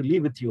I want to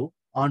leave with you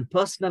on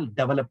personal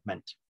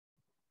development.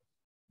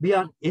 We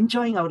are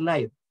enjoying our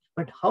life,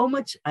 but how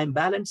much I'm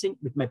balancing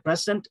with my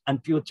present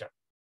and future.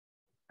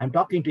 I'm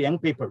talking to young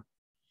people.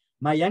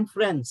 My young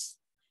friends,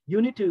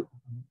 you need to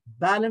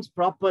balance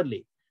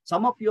properly.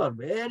 Some of you are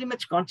very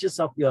much conscious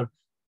of your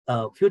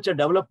future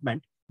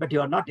development, but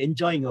you are not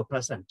enjoying your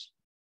present.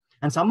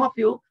 And some of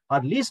you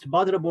are least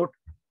bothered about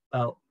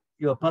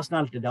your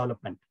personality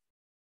development,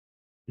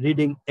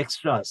 reading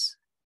extras,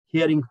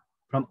 hearing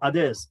from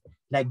others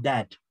like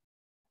that.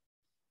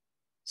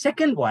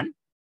 Second one,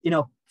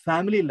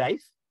 family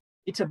life,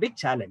 it's a big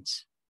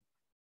challenge.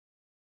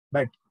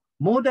 But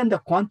more than the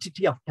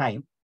quantity of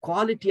time,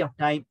 quality of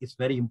time is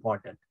very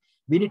important.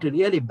 We need to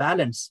really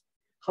balance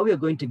how you're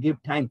going to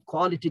give time,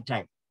 quality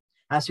time,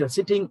 as you're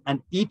sitting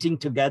and eating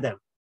together.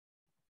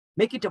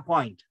 Make it a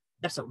point.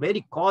 That's a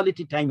very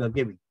quality time you're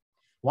giving.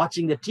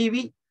 Watching the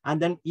TV and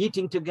then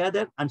eating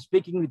together and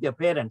speaking with your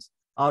parents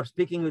or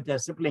speaking with your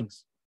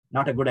siblings,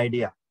 not a good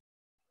idea.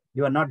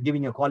 You are not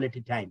giving a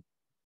quality time.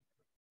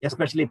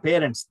 Especially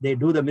parents, they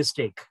do the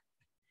mistake.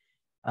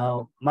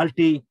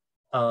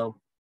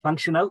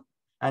 Multi-functional,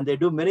 and they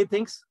do many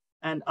things.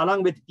 And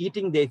along with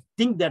eating, they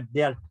think that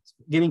they are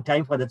giving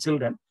time for the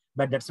children,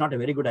 but that's not a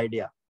very good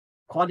idea.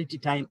 Quality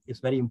time is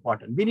very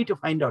important. We need to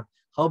find out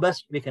how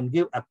best we can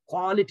give a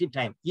quality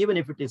time, even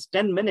if it is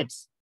 10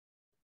 minutes.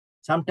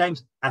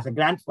 Sometimes as a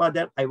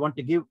grandfather, I want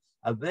to give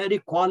a very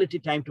quality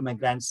time to my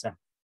grandson.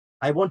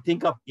 I won't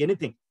think of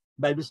anything,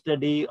 Bible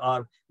study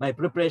or my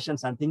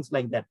preparations and things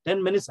like that.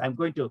 10 minutes, I'm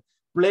going to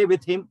play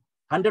with him.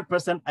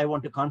 100%, I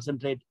want to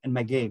concentrate in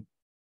my game.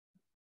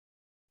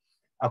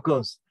 Of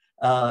course,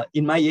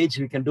 in my age,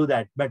 we can do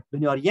that. But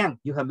when you are young,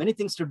 you have many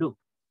things to do.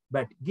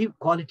 But give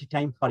quality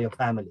time for your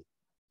family,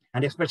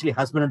 and especially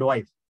husband and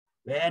wife.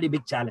 Very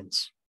big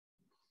challenge.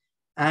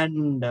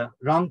 And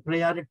wrong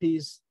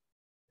priorities,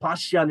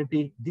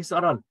 partiality, these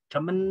are all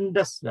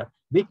tremendous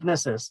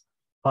weaknesses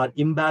for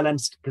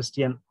imbalanced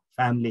Christian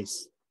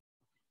families.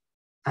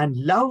 And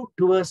love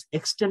towards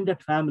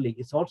extended family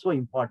is also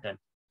important.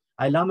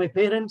 I love my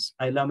parents,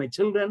 I love my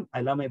children,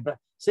 I love my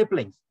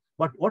siblings.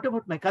 But what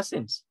about my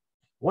cousins?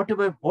 What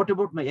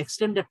about my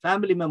extended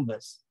family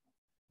members?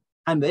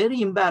 I'm very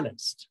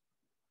imbalanced.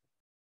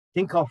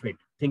 Think of it.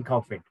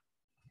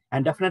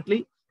 And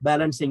definitely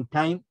balancing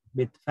time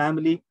with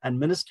family and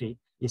ministry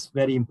is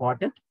very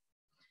important.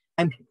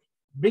 I'm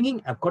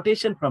bringing a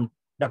quotation from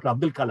Dr.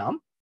 Abdul Kalam.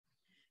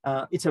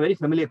 It's a very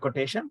familiar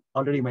quotation.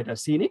 Already you might have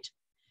seen it.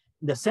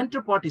 the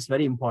center part is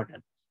very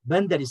important.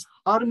 When there is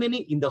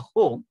harmony in the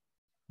home,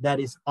 there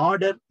is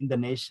order in the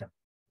nation.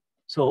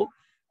 So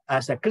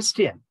as a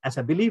Christian, as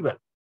a believer,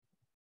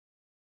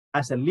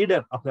 as a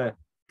leader of a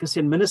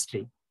Christian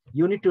ministry,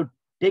 you need to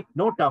take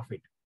note of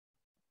it.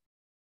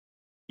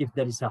 If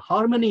there is a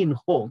harmony in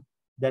home,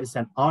 there is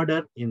an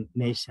order in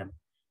nation.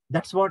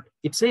 That's what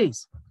it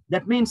says.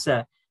 That means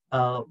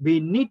we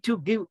need to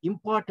give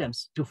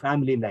importance to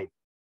family life.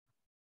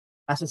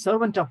 As a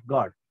servant of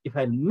God, if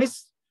I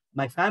miss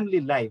my family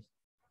life,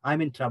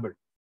 I'm in trouble.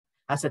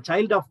 As a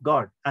child of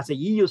God, as a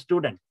EU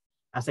student,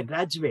 as a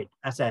graduate,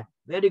 as a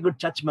very good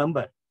church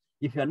member,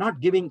 if you're not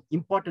giving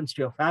importance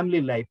to your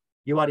family life,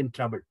 you are in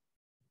trouble.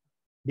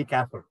 Be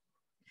careful.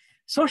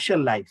 Social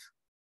life.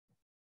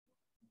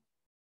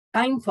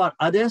 Time for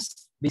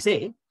others, we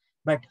say,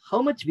 but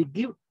how much we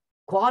give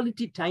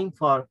quality time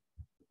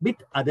with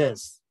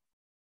others.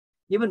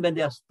 Even when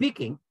they are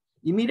speaking,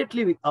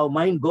 immediately our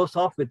mind goes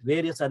off with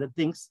various other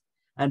things,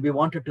 and we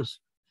wanted to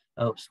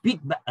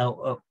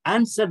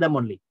answer them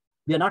only.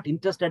 We are not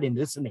interested in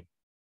listening.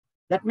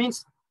 That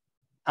means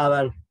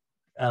our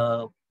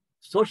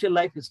social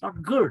life is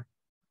not good.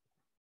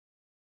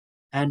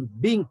 And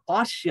being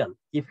partial,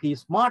 if he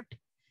is smart,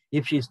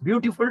 if she is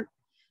beautiful,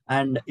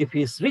 and if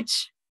he is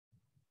rich,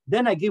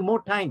 then I give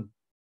more time.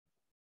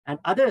 And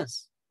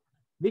others,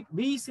 we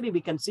easily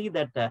we can see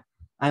that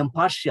I am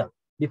partial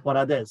before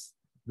others.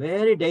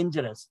 Very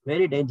dangerous,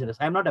 very dangerous.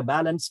 I'm not a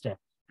balanced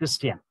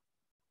Christian.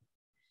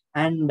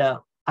 And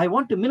I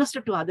want to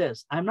minister to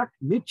others. I'm not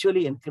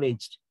mutually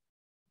encouraged.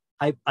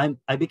 I'm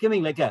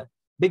becoming like a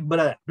big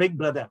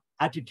brother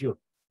attitude.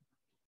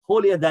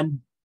 Holier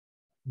than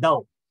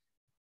thou.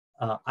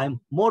 I'm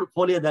more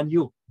holier than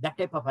you. That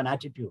type of an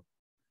attitude.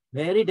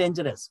 Very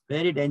dangerous,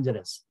 very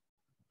dangerous.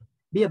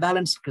 Be a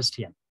balanced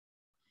Christian.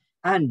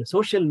 And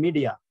social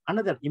media,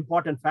 another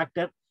important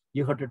factor.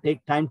 You have to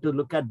take time to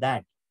look at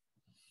that.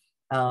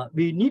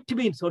 We need to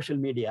be in social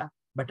media,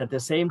 but at the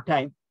same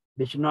time,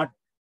 we should not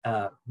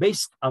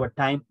waste our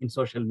time in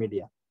social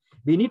media.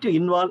 We need to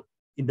involve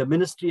in the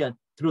ministry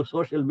through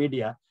social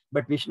media,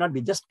 but we should not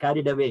be just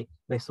carried away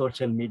by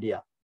social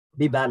media.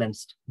 Be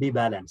balanced, be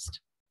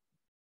balanced.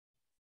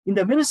 In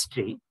the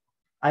ministry,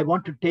 I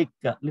want to take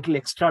a little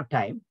extra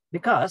time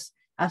because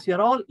as we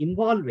are all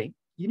involving,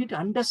 you need to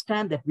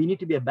understand that we need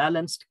to be a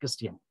balanced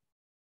Christian.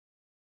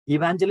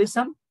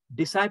 Evangelism,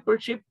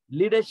 discipleship,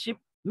 leadership,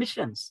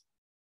 missions.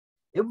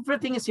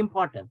 Everything is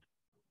important.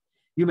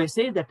 You may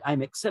say that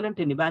I'm excellent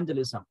in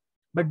evangelism,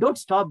 but don't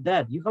stop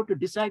there. You have to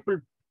disciple.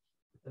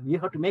 You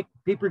have to make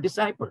people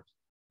disciples.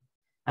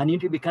 And you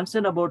need to be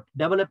concerned about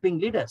developing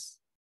leaders.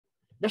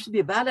 There should be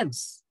a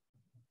balance.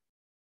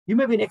 You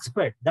may be an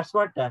expert. That's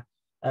what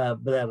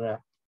Brother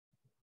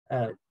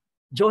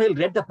Joel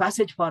read the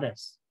passage for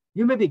us.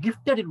 You may be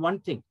gifted in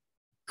one thing.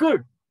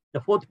 Good.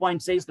 The fourth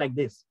point says like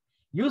this.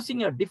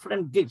 Using your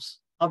different gifts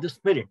of the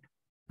Spirit.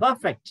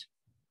 Perfect.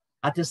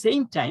 At the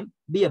same time,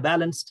 be a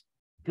balanced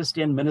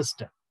Christian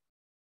minister.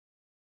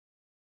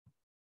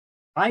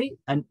 I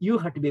and you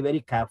have to be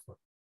very careful.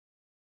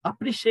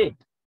 Appreciate.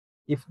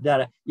 If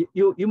there are,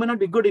 you may not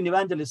be good in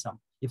evangelism.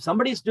 If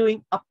somebody is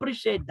doing,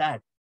 appreciate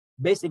that.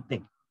 Basic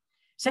thing.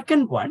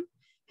 Second one,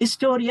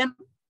 historian,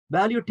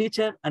 value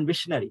teacher, and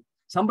visionary.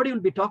 Somebody will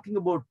be talking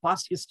about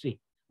past history.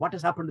 What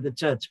has happened to the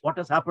church? What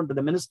has happened to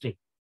the ministry?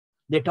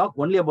 They talk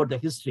only about the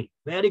history.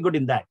 Very good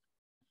in that.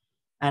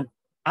 And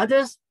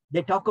others,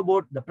 they talk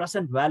about the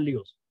present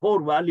values,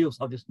 core values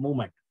of this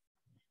movement.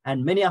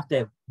 And many of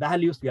the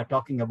values we are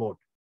talking about.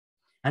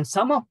 And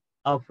some of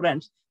our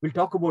friends will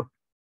talk about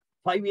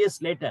 5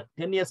 years later,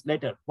 10 years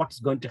later, what's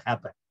going to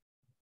happen.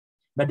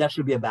 But there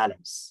should be a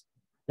balance.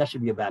 There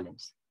should be a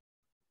balance.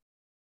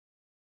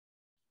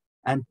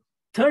 And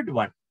third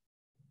one,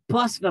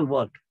 personal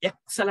work,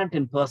 excellent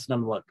in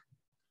personal work.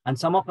 And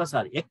some of us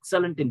are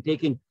excellent in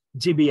taking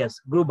GBS,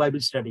 group Bible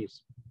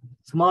studies,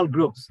 small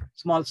groups,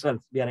 small cells,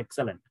 we are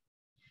excellent.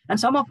 And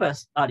some of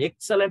us are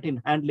excellent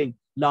in handling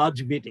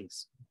large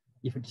meetings.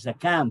 If it is a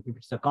camp, if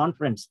it's a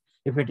conference,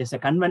 if it is a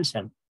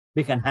convention,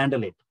 we can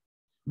handle it.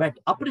 But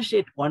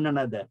appreciate one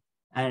another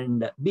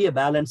and be a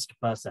balanced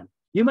person.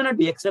 You may not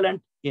be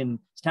excellent in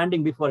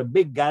standing before a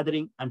big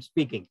gathering and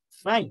speaking.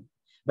 Fine.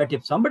 But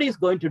if somebody is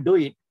going to do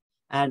it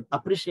and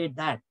appreciate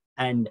that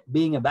and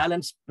being a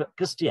balanced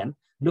Christian,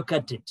 look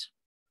at it.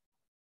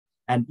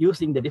 And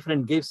using the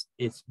different gifts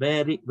is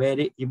very,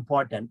 very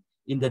important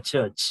in the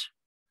church.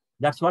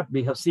 That's what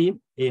we have seen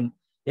in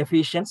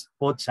Ephesians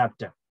 4th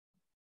chapter.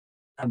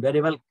 I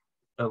very well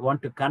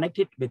want to connect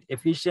it with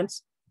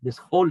Ephesians, this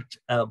whole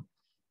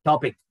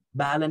topic,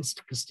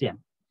 balanced Christian.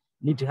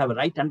 Need to have a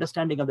right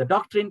understanding of the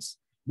doctrines.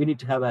 We need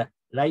to have a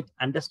right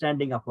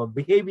understanding of our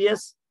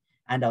behaviors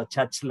and our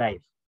church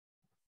life.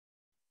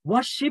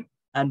 Worship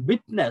and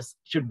witness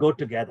should go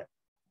together.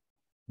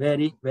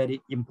 Very,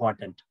 very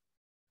important.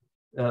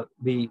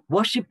 We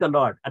worship the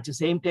Lord. At the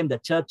same time, the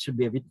church should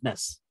be a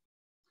witness.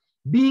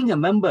 Being a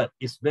member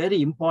is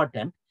very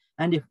important.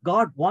 And if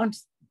God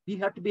wants, we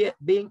have to be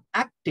being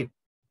active,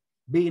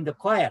 be in the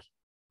choir,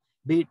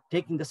 be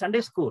taking the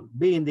Sunday school,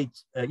 be in the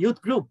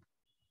youth group,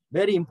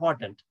 Very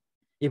important.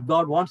 If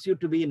God wants you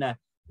to be in a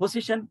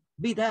position,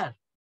 be there.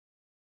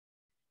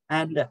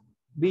 And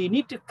we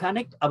need to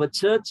connect our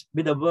church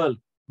with the world.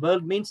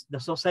 World means the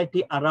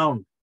society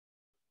around.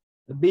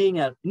 Being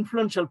an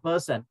influential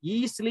person,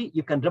 easily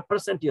you can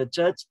represent your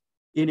church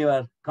in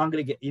your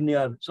congregation, in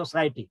your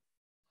society.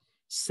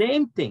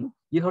 Same thing,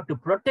 you have to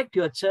protect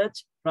your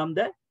church from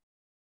the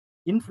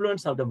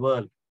influence of the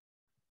world.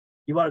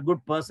 You are a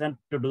good person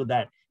to do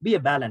that. Be a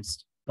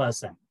balanced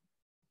person.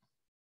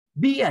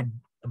 Be a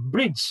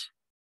bridge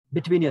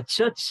between your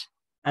church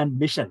and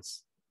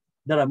missions.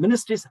 There are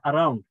ministries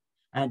around,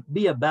 and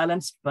be a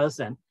balanced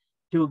person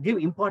to give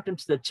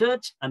importance to the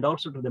church and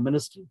also to the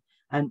ministry.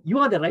 And you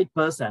are the right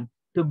person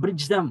to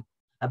bridge them.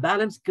 A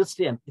balanced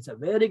Christian is a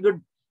very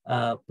good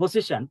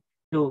position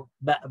to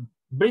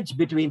bridge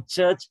between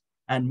church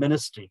and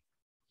ministry.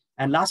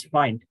 And last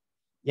point,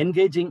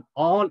 engaging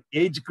all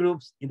age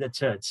groups in the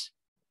church.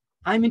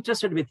 I'm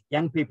interested with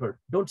young people.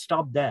 Don't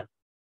stop there.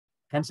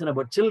 Concern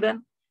about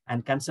children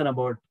and concern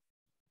about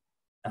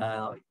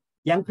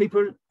young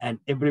people and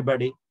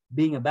everybody.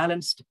 Being a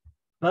balanced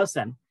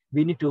person,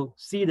 we need to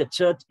see the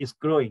church is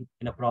growing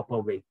in a proper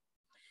way.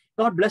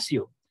 God bless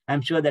you.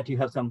 I'm sure that you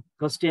have some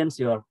questions.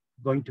 You are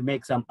going to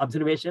make some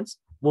observations.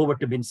 Over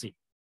to Vinci.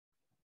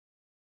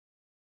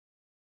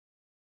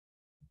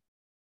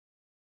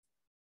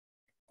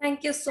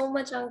 Thank you so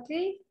much,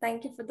 Uncle.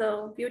 Thank you for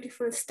the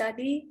beautiful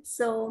study.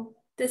 So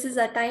this is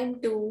a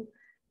time to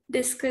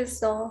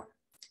discuss or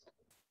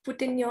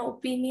put in your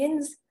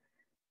opinions.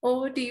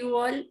 Over to you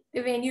all.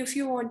 If any of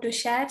you want to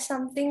share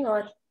something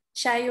or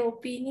share your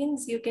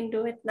opinions, you can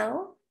do it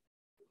now.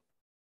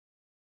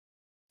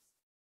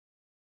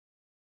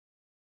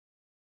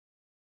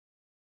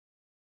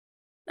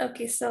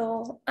 Okay,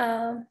 so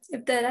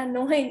if there are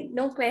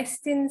no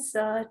questions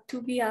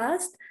to be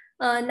asked,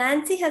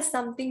 Nancy has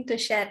something to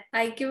share.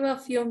 I give a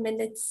few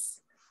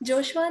minutes.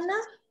 Joshua?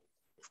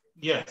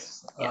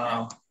 Yes.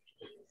 Yeah.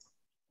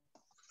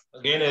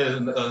 Again,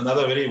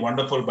 another very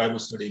wonderful Bible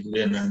study,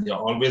 Glenn, and you're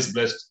always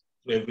blessed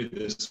to every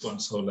this one.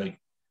 So like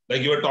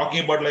you were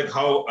talking about like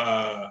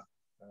how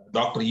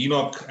Dr.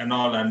 Enoch and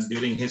all, and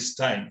during his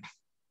time.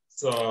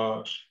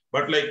 So,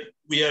 but like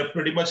we are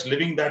pretty much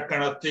living that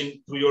kind of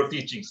thing through your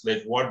teachings,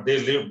 like what they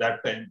lived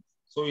that time.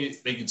 So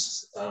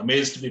it's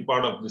amazed to be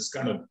part of this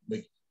kind of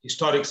like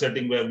historic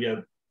setting where we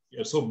are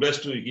so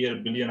blessed to hear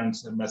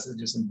billions of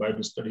messages and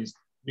Bible studies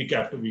week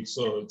after week.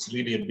 So it's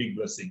really a big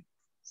blessing.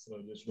 So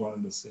I just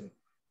wanted to say.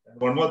 And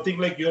one more thing,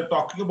 like you're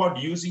talking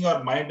about using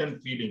our mind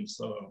and feelings.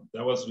 So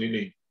that was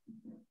really,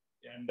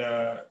 and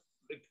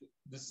like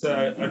this,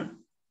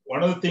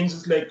 one of the things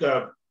is like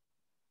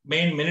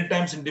many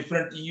times in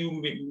different EU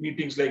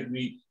meetings, like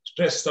we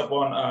stressed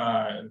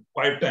upon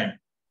quiet time.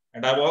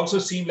 And I've also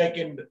seen like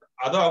in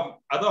other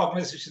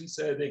organizations,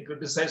 they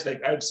criticize,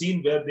 like I've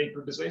seen where they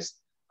criticize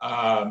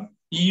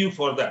EU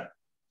for that,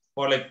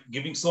 for like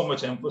giving so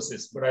much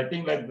emphasis. But I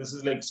think like this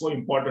is like so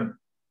important,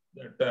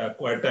 that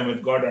quiet time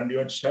with God, and you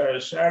had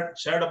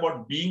shared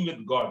about being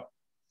with God.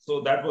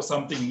 So that was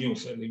something new.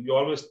 So like, you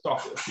always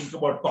think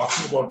about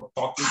talking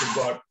to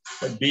God,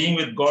 but being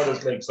with God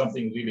is like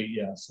something really,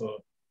 yeah. So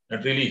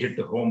that really hit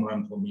the home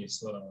run for me.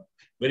 So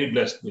very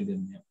blessed with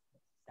him. Yeah.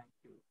 Thank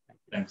you.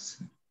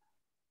 Thanks.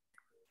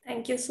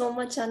 Thank you so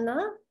much,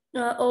 Anna.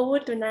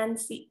 Over to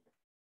Nancy.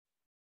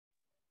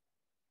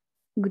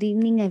 Good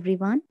evening,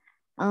 everyone.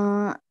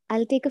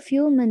 I'll take a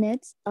few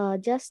minutes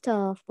just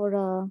for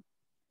a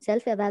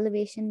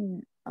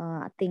self-evaluation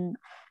thing.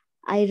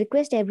 I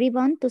request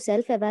everyone to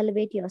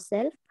self-evaluate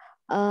yourself.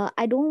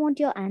 I don't want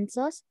your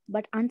answers,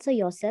 but answer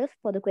yourself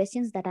for the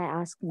questions that I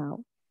ask now.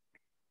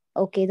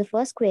 Okay, the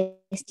first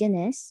question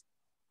is,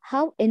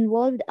 how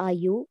involved are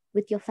you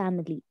with your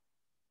family?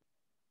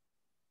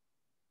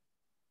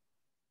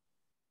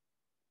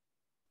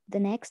 The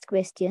next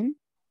question,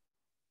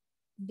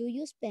 do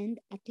you spend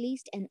at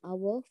least an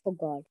hour for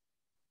God?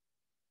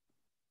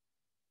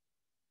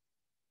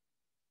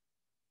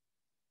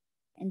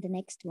 And the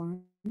next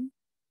one,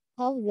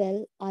 how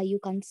well are you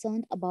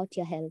concerned about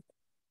your health?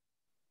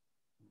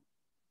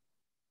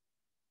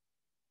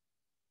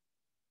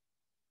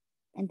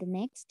 And the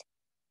next,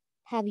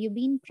 have you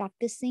been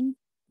practicing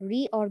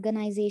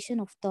reorganization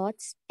of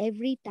thoughts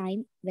every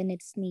time when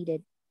it's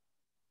needed?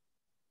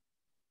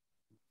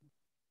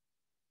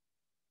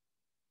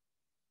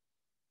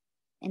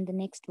 And the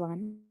next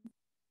one,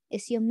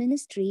 is your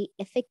ministry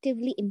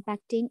effectively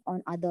impacting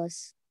on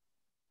others?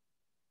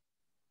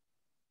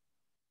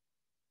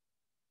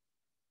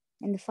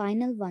 And the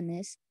final one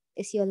is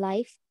your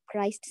life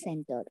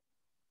Christ-centered?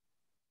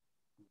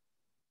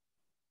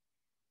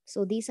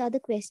 So these are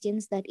the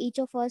questions that each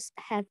of us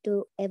have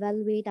to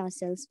evaluate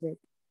ourselves with.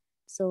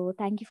 So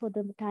thank you for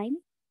the time.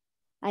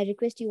 I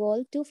request you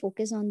all to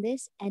focus on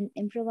this and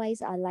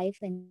improvise our life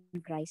in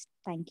Christ.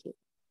 Thank you.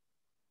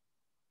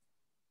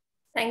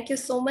 Thank you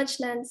so much,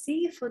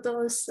 Nancy, for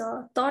those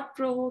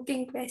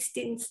thought-provoking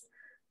questions.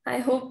 I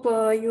hope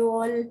you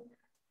all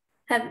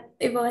have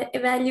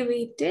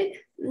evaluated.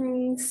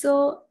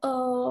 So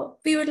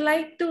we would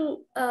like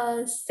to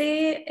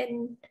say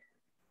and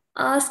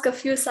ask a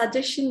few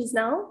suggestions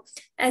now.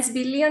 As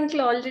Billy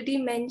Uncle already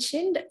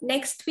mentioned,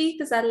 next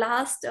week is our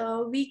last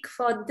week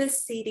for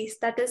this series,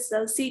 that is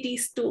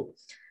series 2.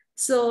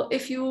 So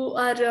if you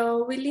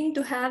are willing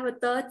to have a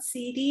third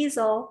series,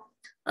 or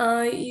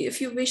if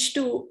you wish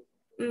to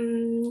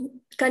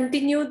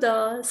continue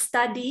the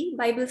study,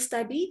 Bible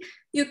study,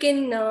 you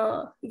can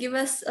give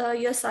us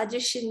your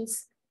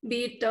suggestions,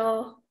 be it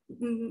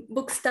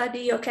book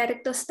study or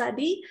character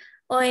study,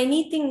 or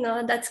anything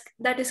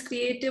that is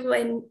creative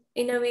and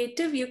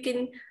innovative. You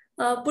can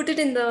put it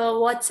in the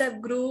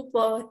WhatsApp group,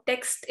 or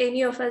text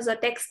any of us, or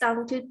text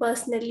Uncle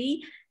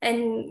personally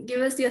and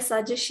give us your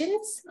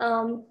suggestions.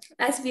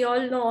 As we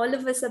all know, all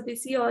of us are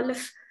busy. All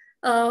of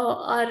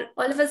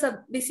us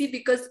are busy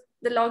because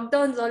the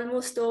lockdown is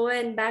almost over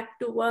and back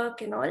to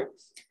work and all.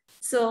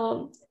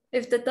 So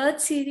if the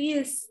third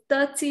series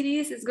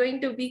is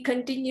going to be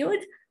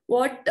continued,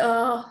 what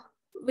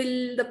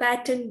will the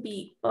pattern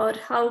be, or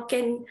how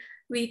can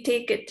we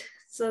take it?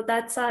 So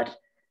that's our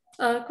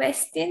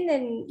question,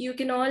 and you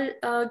can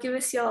all give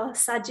us your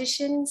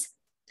suggestions.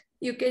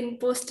 You can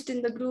post it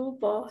in the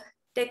group or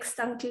text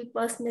Uncle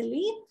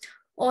personally.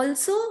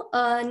 Also,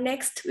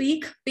 next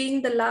week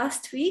being the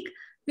last week,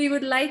 we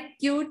would like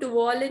you to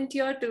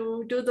volunteer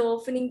to do the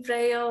opening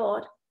prayer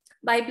or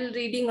Bible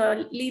reading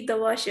or lead the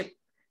worship.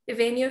 If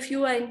any of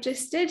you are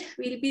interested,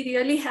 we'll be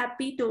really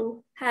happy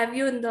to have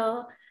you in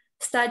the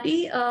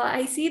study.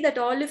 I see that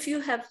all of you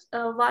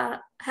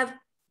have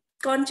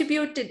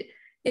contributed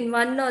in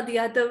one or the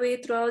other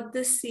way throughout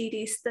this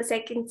series, the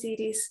second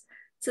series.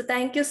 So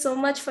thank you so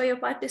much for your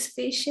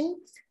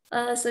participation.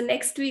 So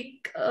next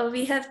week,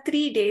 we have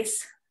 3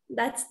 days.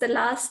 That's the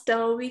last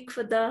week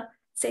for the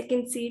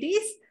second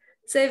series.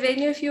 So if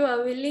any of you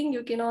are willing,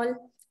 you can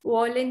all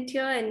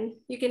volunteer, and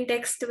you can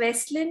text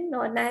Westlyn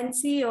or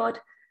Nancy or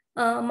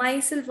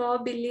myself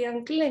or Billy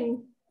Uncle,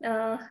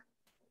 and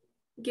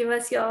give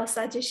us your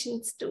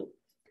suggestions too.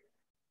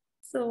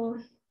 So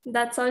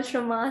that's all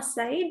from our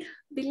side.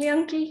 Billy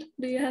Uncle,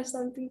 do you have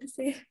something to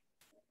say?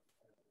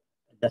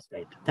 That's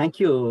right. Thank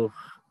you,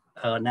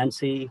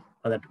 Nancy,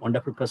 for that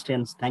wonderful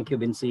questions. Thank you,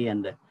 Vincy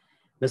and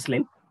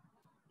Westlyn.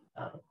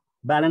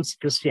 Balanced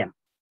Christian.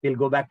 We'll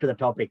go back to the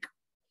topic.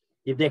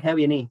 If they have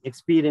any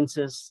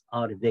experiences,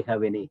 or if they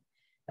have any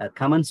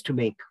comments to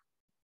make,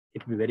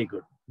 it will be very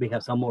good. We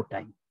have some more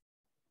time.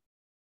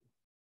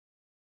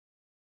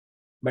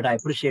 But I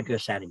appreciate your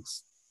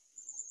sharings.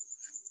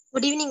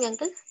 Good evening,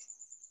 Uncle.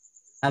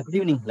 Good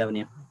evening,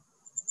 Lavanya.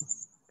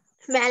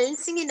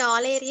 Balancing in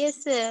all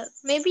areas,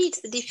 maybe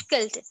it's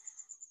difficult,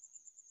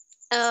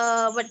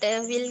 but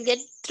we'll get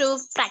through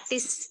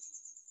practice.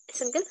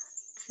 Yes, Uncle?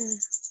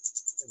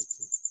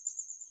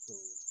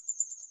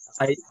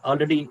 I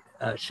already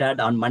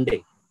shared on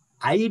Monday.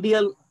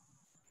 Ideal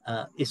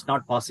is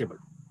not possible.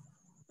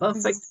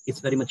 Perfect is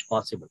very much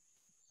possible.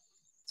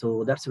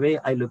 So that's the way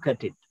I look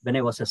at it. When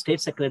I was a state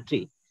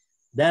secretary,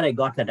 there I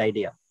got that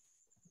idea.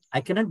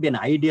 I cannot be an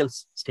ideal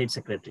state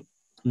secretary,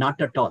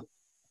 not at all.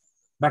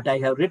 But I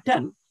have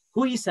written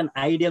who is an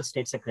ideal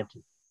state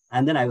secretary.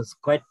 And then I was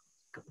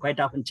quite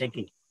often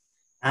checking,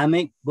 am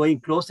I going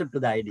closer to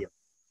the ideal?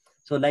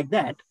 So like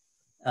that,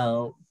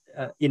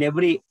 in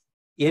every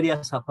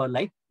areas of our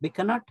life, we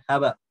cannot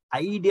have an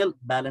ideal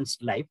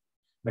balanced life,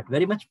 but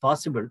very much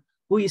possible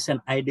who is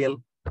an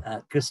ideal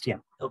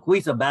Christian, who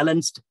is a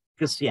balanced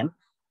Christian,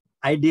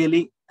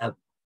 ideally a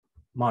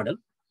model.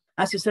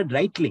 As you said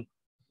rightly,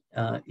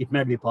 it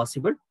might be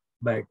possible,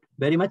 but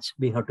very much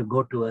we have to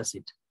go towards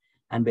it.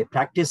 And by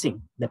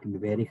practicing, that will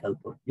be very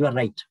helpful. You are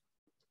right.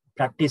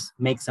 Practice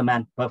makes a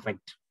man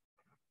perfect.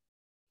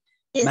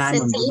 Yes, Man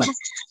and woman.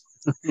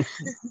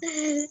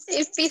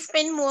 If we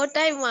spend more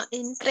time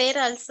in prayer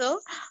also,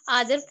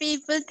 other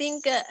people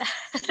think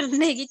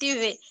negative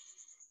way.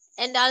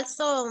 And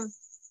also,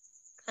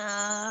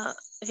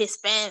 we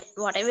spend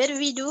whatever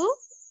we do,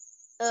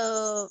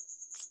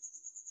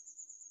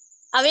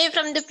 away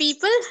from the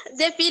people,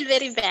 they feel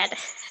very bad.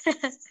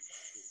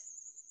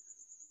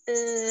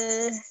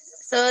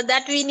 So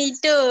that we need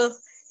to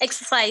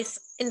exercise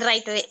in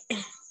right way.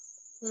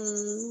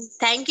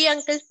 Thank you,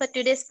 Uncle, for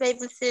today's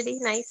Bible study.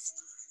 Nice.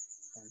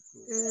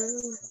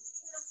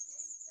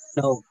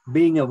 Now,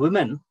 being a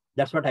woman,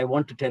 that's what I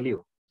want to tell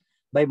you.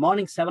 By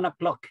morning 7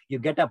 o'clock, you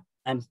get up,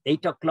 and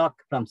 8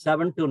 o'clock, from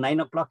 7 to 9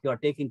 o'clock, you are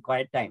taking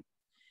quiet time,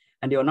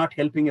 and you're not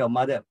helping your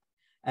mother,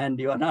 and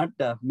you're not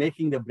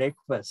making the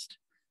breakfast,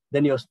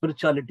 then your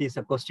spirituality is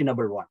a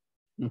questionable one.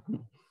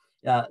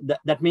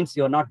 That means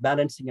you're not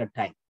balancing your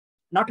time.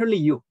 Not only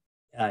you,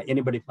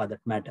 anybody for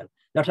that matter.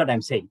 That's what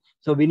I'm saying.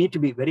 So we need to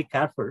be very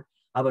careful.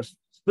 Our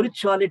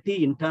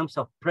spirituality in terms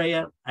of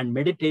prayer and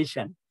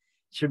meditation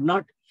should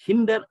not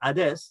hinder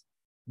others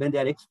when they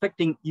are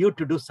expecting you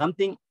to do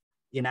something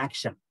in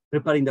action.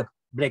 Preparing the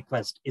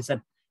breakfast is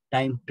a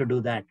time to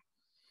do that.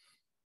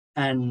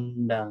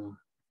 And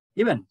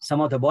even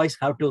some of the boys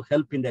have to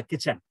help in the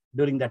kitchen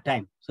during that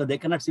time. So they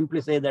cannot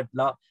simply say that,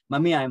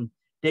 Mommy, I'm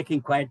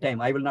taking quiet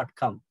time, I will not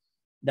come.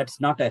 That's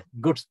not a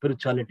good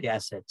spirituality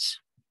as such.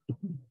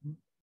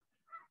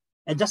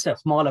 Just a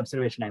small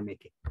observation I'm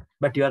making,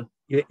 but you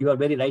are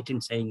very right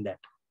in saying that.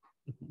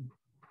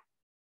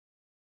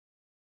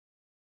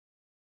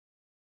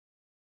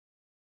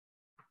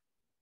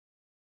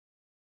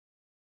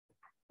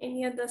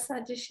 Any other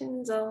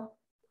suggestions or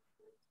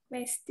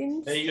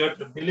questions?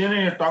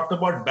 You talked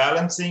about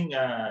balancing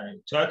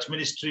church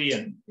ministry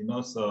and,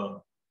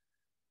 so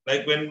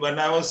like when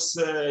I was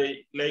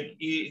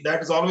that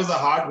is always a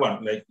hard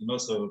one,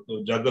 so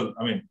to juggle.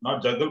 I mean,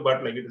 not juggle,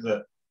 but like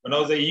when I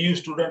was a EU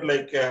student,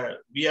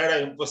 we had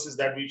an emphasis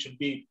that we should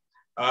be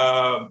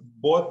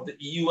both the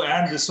EU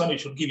and this one we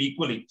should give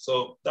equally.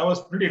 So that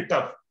was pretty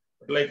tough.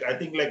 But I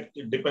think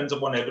it depends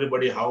upon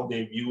everybody how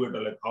they view it,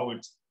 or how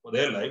it's for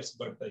their lives.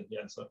 But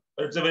yeah, so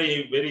but it's a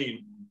very,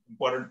 very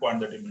important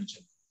point that you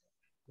mentioned.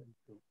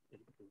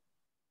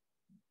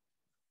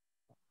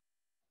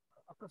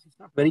 Of course, it's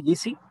not very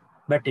easy,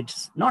 but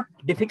it's not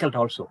difficult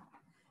also.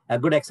 A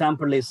good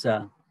example is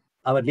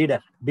our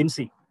leader,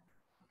 Binsi.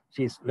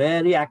 She's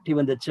very active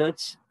in the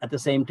church. At the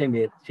same time,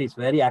 she's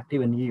very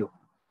active in EU.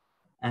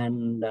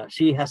 And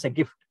she has a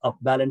gift of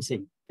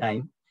balancing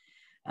time.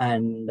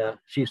 And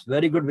she's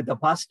very good with the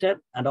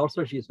pastor, and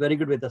also she's very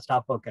good with the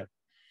staff worker.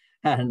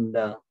 And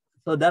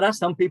so there are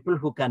some people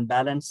who can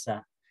balance.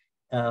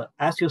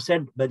 As you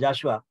said,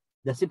 Joshua,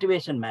 the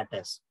situation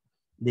matters.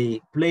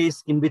 The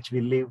place in which we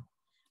live,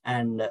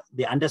 and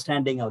the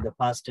understanding of the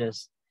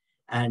pastors,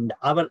 and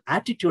our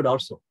attitude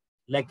also.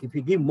 Like if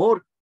you give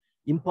more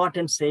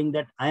importance saying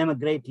that I am a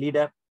great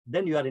leader,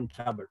 then you are in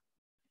trouble.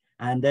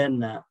 And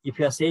then if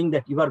you are saying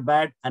that you are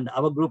bad and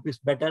our group is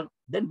better,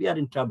 then we are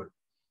in trouble.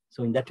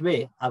 So in that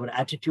way, our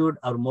attitude,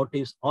 our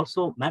motives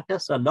also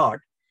matters a lot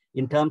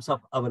in terms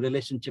of our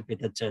relationship with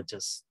the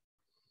churches.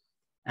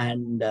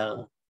 And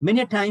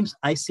many times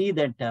I see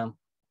that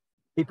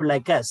people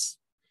like us,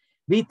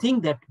 we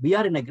think that we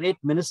are in a great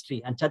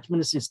ministry, and church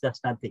ministries,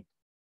 that's nothing.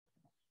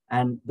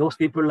 And those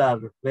people are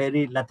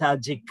very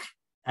lethargic,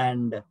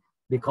 and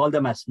we call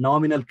them as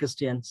nominal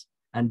Christians,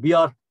 and we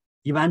are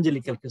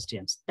evangelical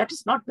Christians. That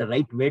is not the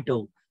right way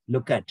to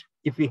look at.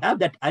 If we have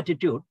that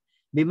attitude,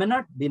 we may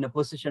not be in a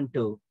position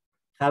to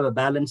have a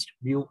balanced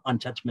view on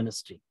church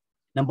ministry.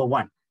 Number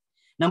one.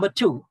 Number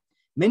two,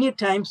 many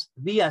times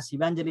we as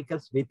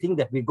evangelicals, we think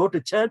that we go to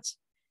church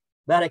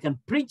where I can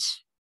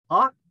preach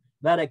or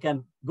where I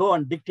can go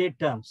and dictate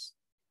terms.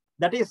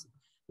 That is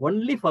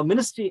only for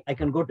ministry I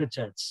can go to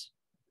church.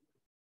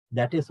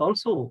 That is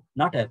also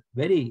not a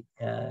very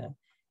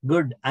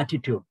good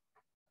attitude.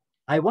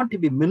 I want to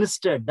be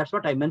ministered. That's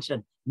what I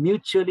mentioned,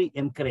 mutually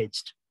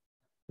encouraged.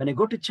 When I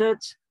go to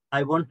church,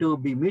 I want to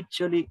be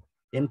mutually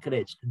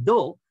encouraged.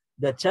 Though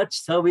the church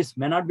service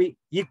may not be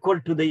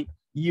equal to the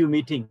EU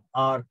meeting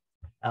or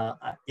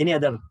any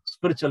other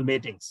spiritual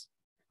meetings.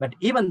 But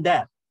even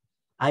there,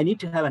 I need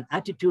to have an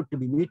attitude to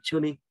be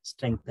mutually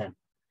strengthened.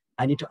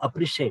 I need to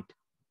appreciate.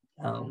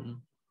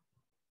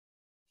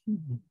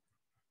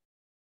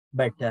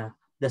 But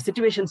the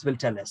situations will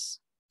tell us.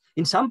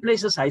 In some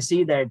places, I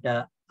see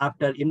that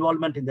after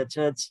involvement in the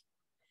church,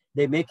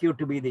 they make you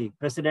to be the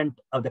president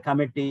of the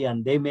committee,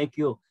 and they make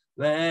you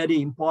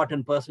very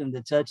important person in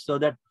the church so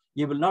that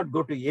you will not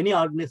go to any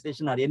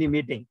organization or any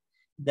meeting.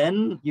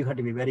 Then you have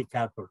to be very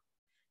careful.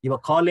 Your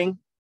calling,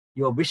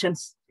 your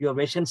visions, your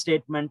vision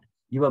statement,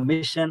 your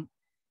mission,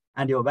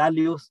 and your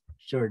values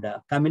should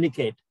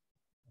communicate.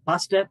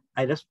 Pastor,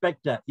 I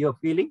respect your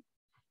feeling.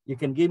 You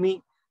can give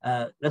me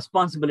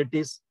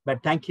responsibilities,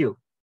 but thank you.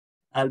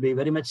 I'll be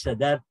very much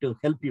there to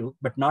help you,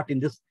 but not in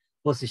this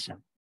position.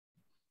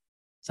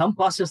 Some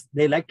pastors,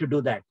 they like to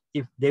do that.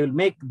 If they will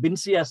make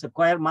Binsi as a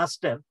choir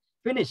master,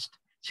 finished.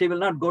 She will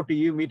not go to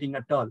EU meeting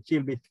at all.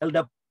 She'll be held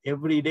up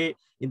every day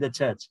in the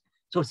church.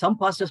 So some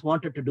pastors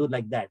wanted to do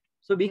like that.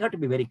 So we have to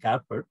be very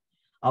careful.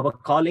 Our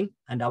calling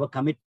and our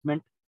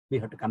commitment, we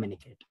have to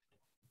communicate.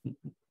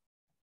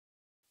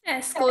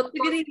 As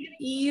Kotagiri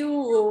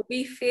EU,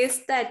 we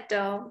faced that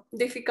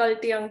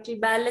difficulty, Uncle,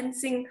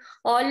 balancing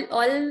all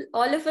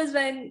of us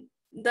when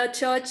the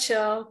church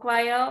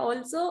choir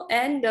also,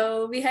 and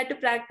we had to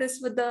practice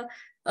with the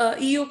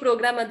EU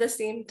program at the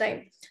same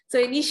time. So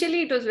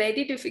initially it was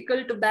very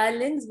difficult to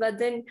balance, but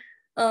then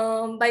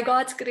by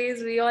God's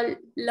grace, we all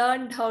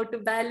learned how to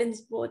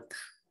balance both.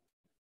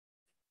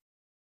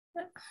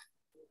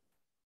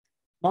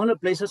 Smaller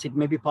places, it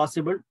may be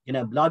possible.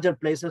 In larger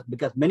places,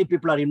 because many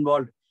people are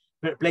involved,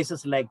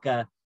 places like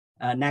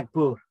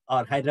Nagpur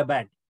or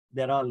Hyderabad,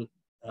 they're all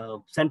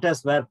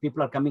centers where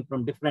people are coming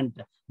from different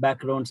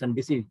backgrounds and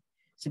busy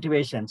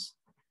situations.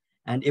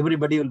 And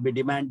everybody will be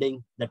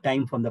demanding the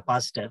time from the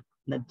pastor.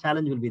 The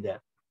challenge will be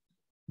there.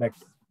 But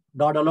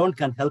God alone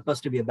can help us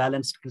to be a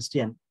balanced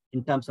Christian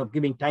in terms of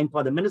giving time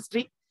for the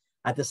ministry,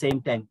 at the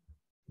same time,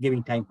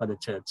 giving time for the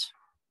church.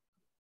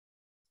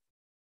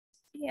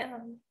 Yeah.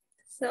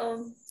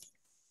 So,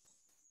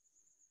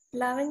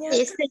 Lavanya?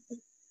 Yes.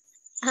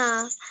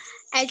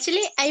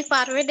 Actually, I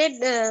forwarded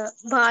the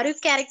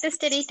Baruch character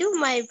study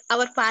to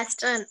our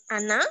pastor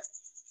Anna.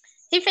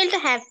 He felt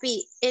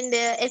happy in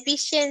the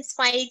Ephesians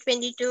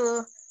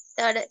 5:22.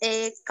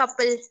 A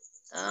couple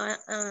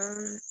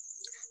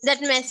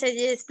that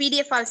messages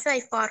PDF also I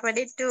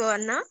forwarded to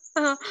Anna.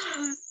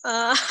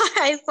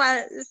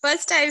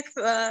 First I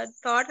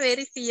thought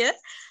very fear,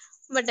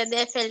 but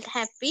they felt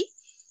happy.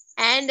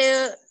 And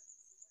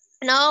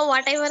now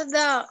whatever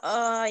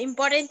the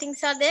important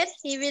things are there,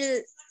 he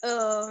will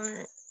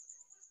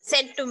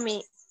send to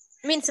me.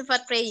 Means for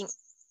praying.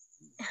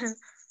 Very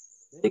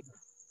good.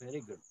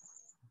 Very good.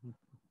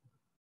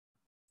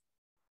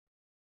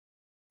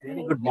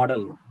 Very good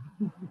model.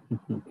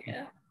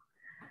 Yeah.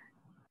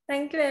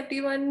 Thank you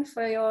everyone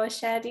for your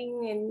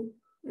sharing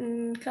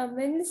and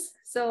comments.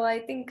 So I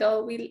think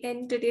we'll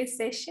end today's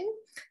session.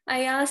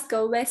 I ask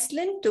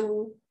Westlin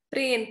to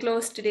pray and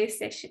close today's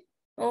session.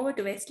 Over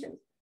to Westlin.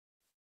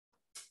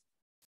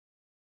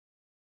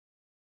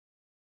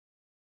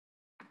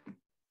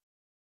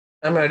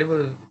 I'm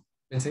audible,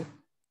 Vincy.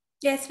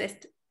 Yes,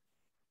 Westlin.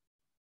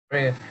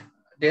 Pray.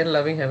 Dear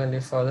loving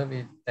Heavenly Father,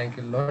 we thank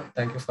you, Lord.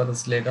 Thank you for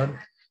this late on.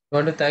 We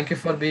want to thank you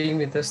for being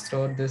with us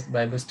throughout this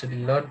Bible study,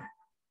 Lord.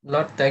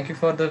 Lord, thank you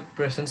for the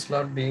presence,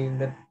 Lord, being in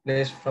that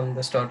place from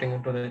the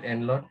starting to the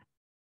end, Lord.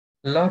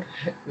 Lord,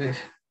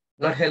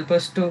 Lord, help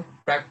us to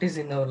practice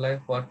in our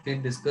life what we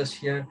discuss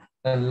here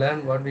and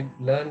learn what we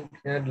learn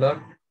here, Lord.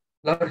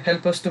 Lord,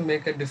 help us to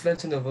make a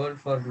difference in the world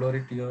for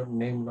glory to your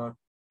name, Lord.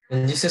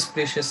 In Jesus'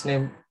 precious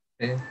name,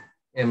 pray.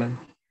 Amen.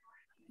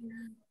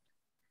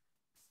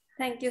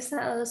 Thank you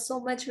so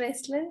much,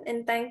 Westlin,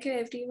 and thank you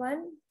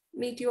everyone.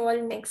 Meet you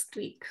all next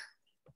week.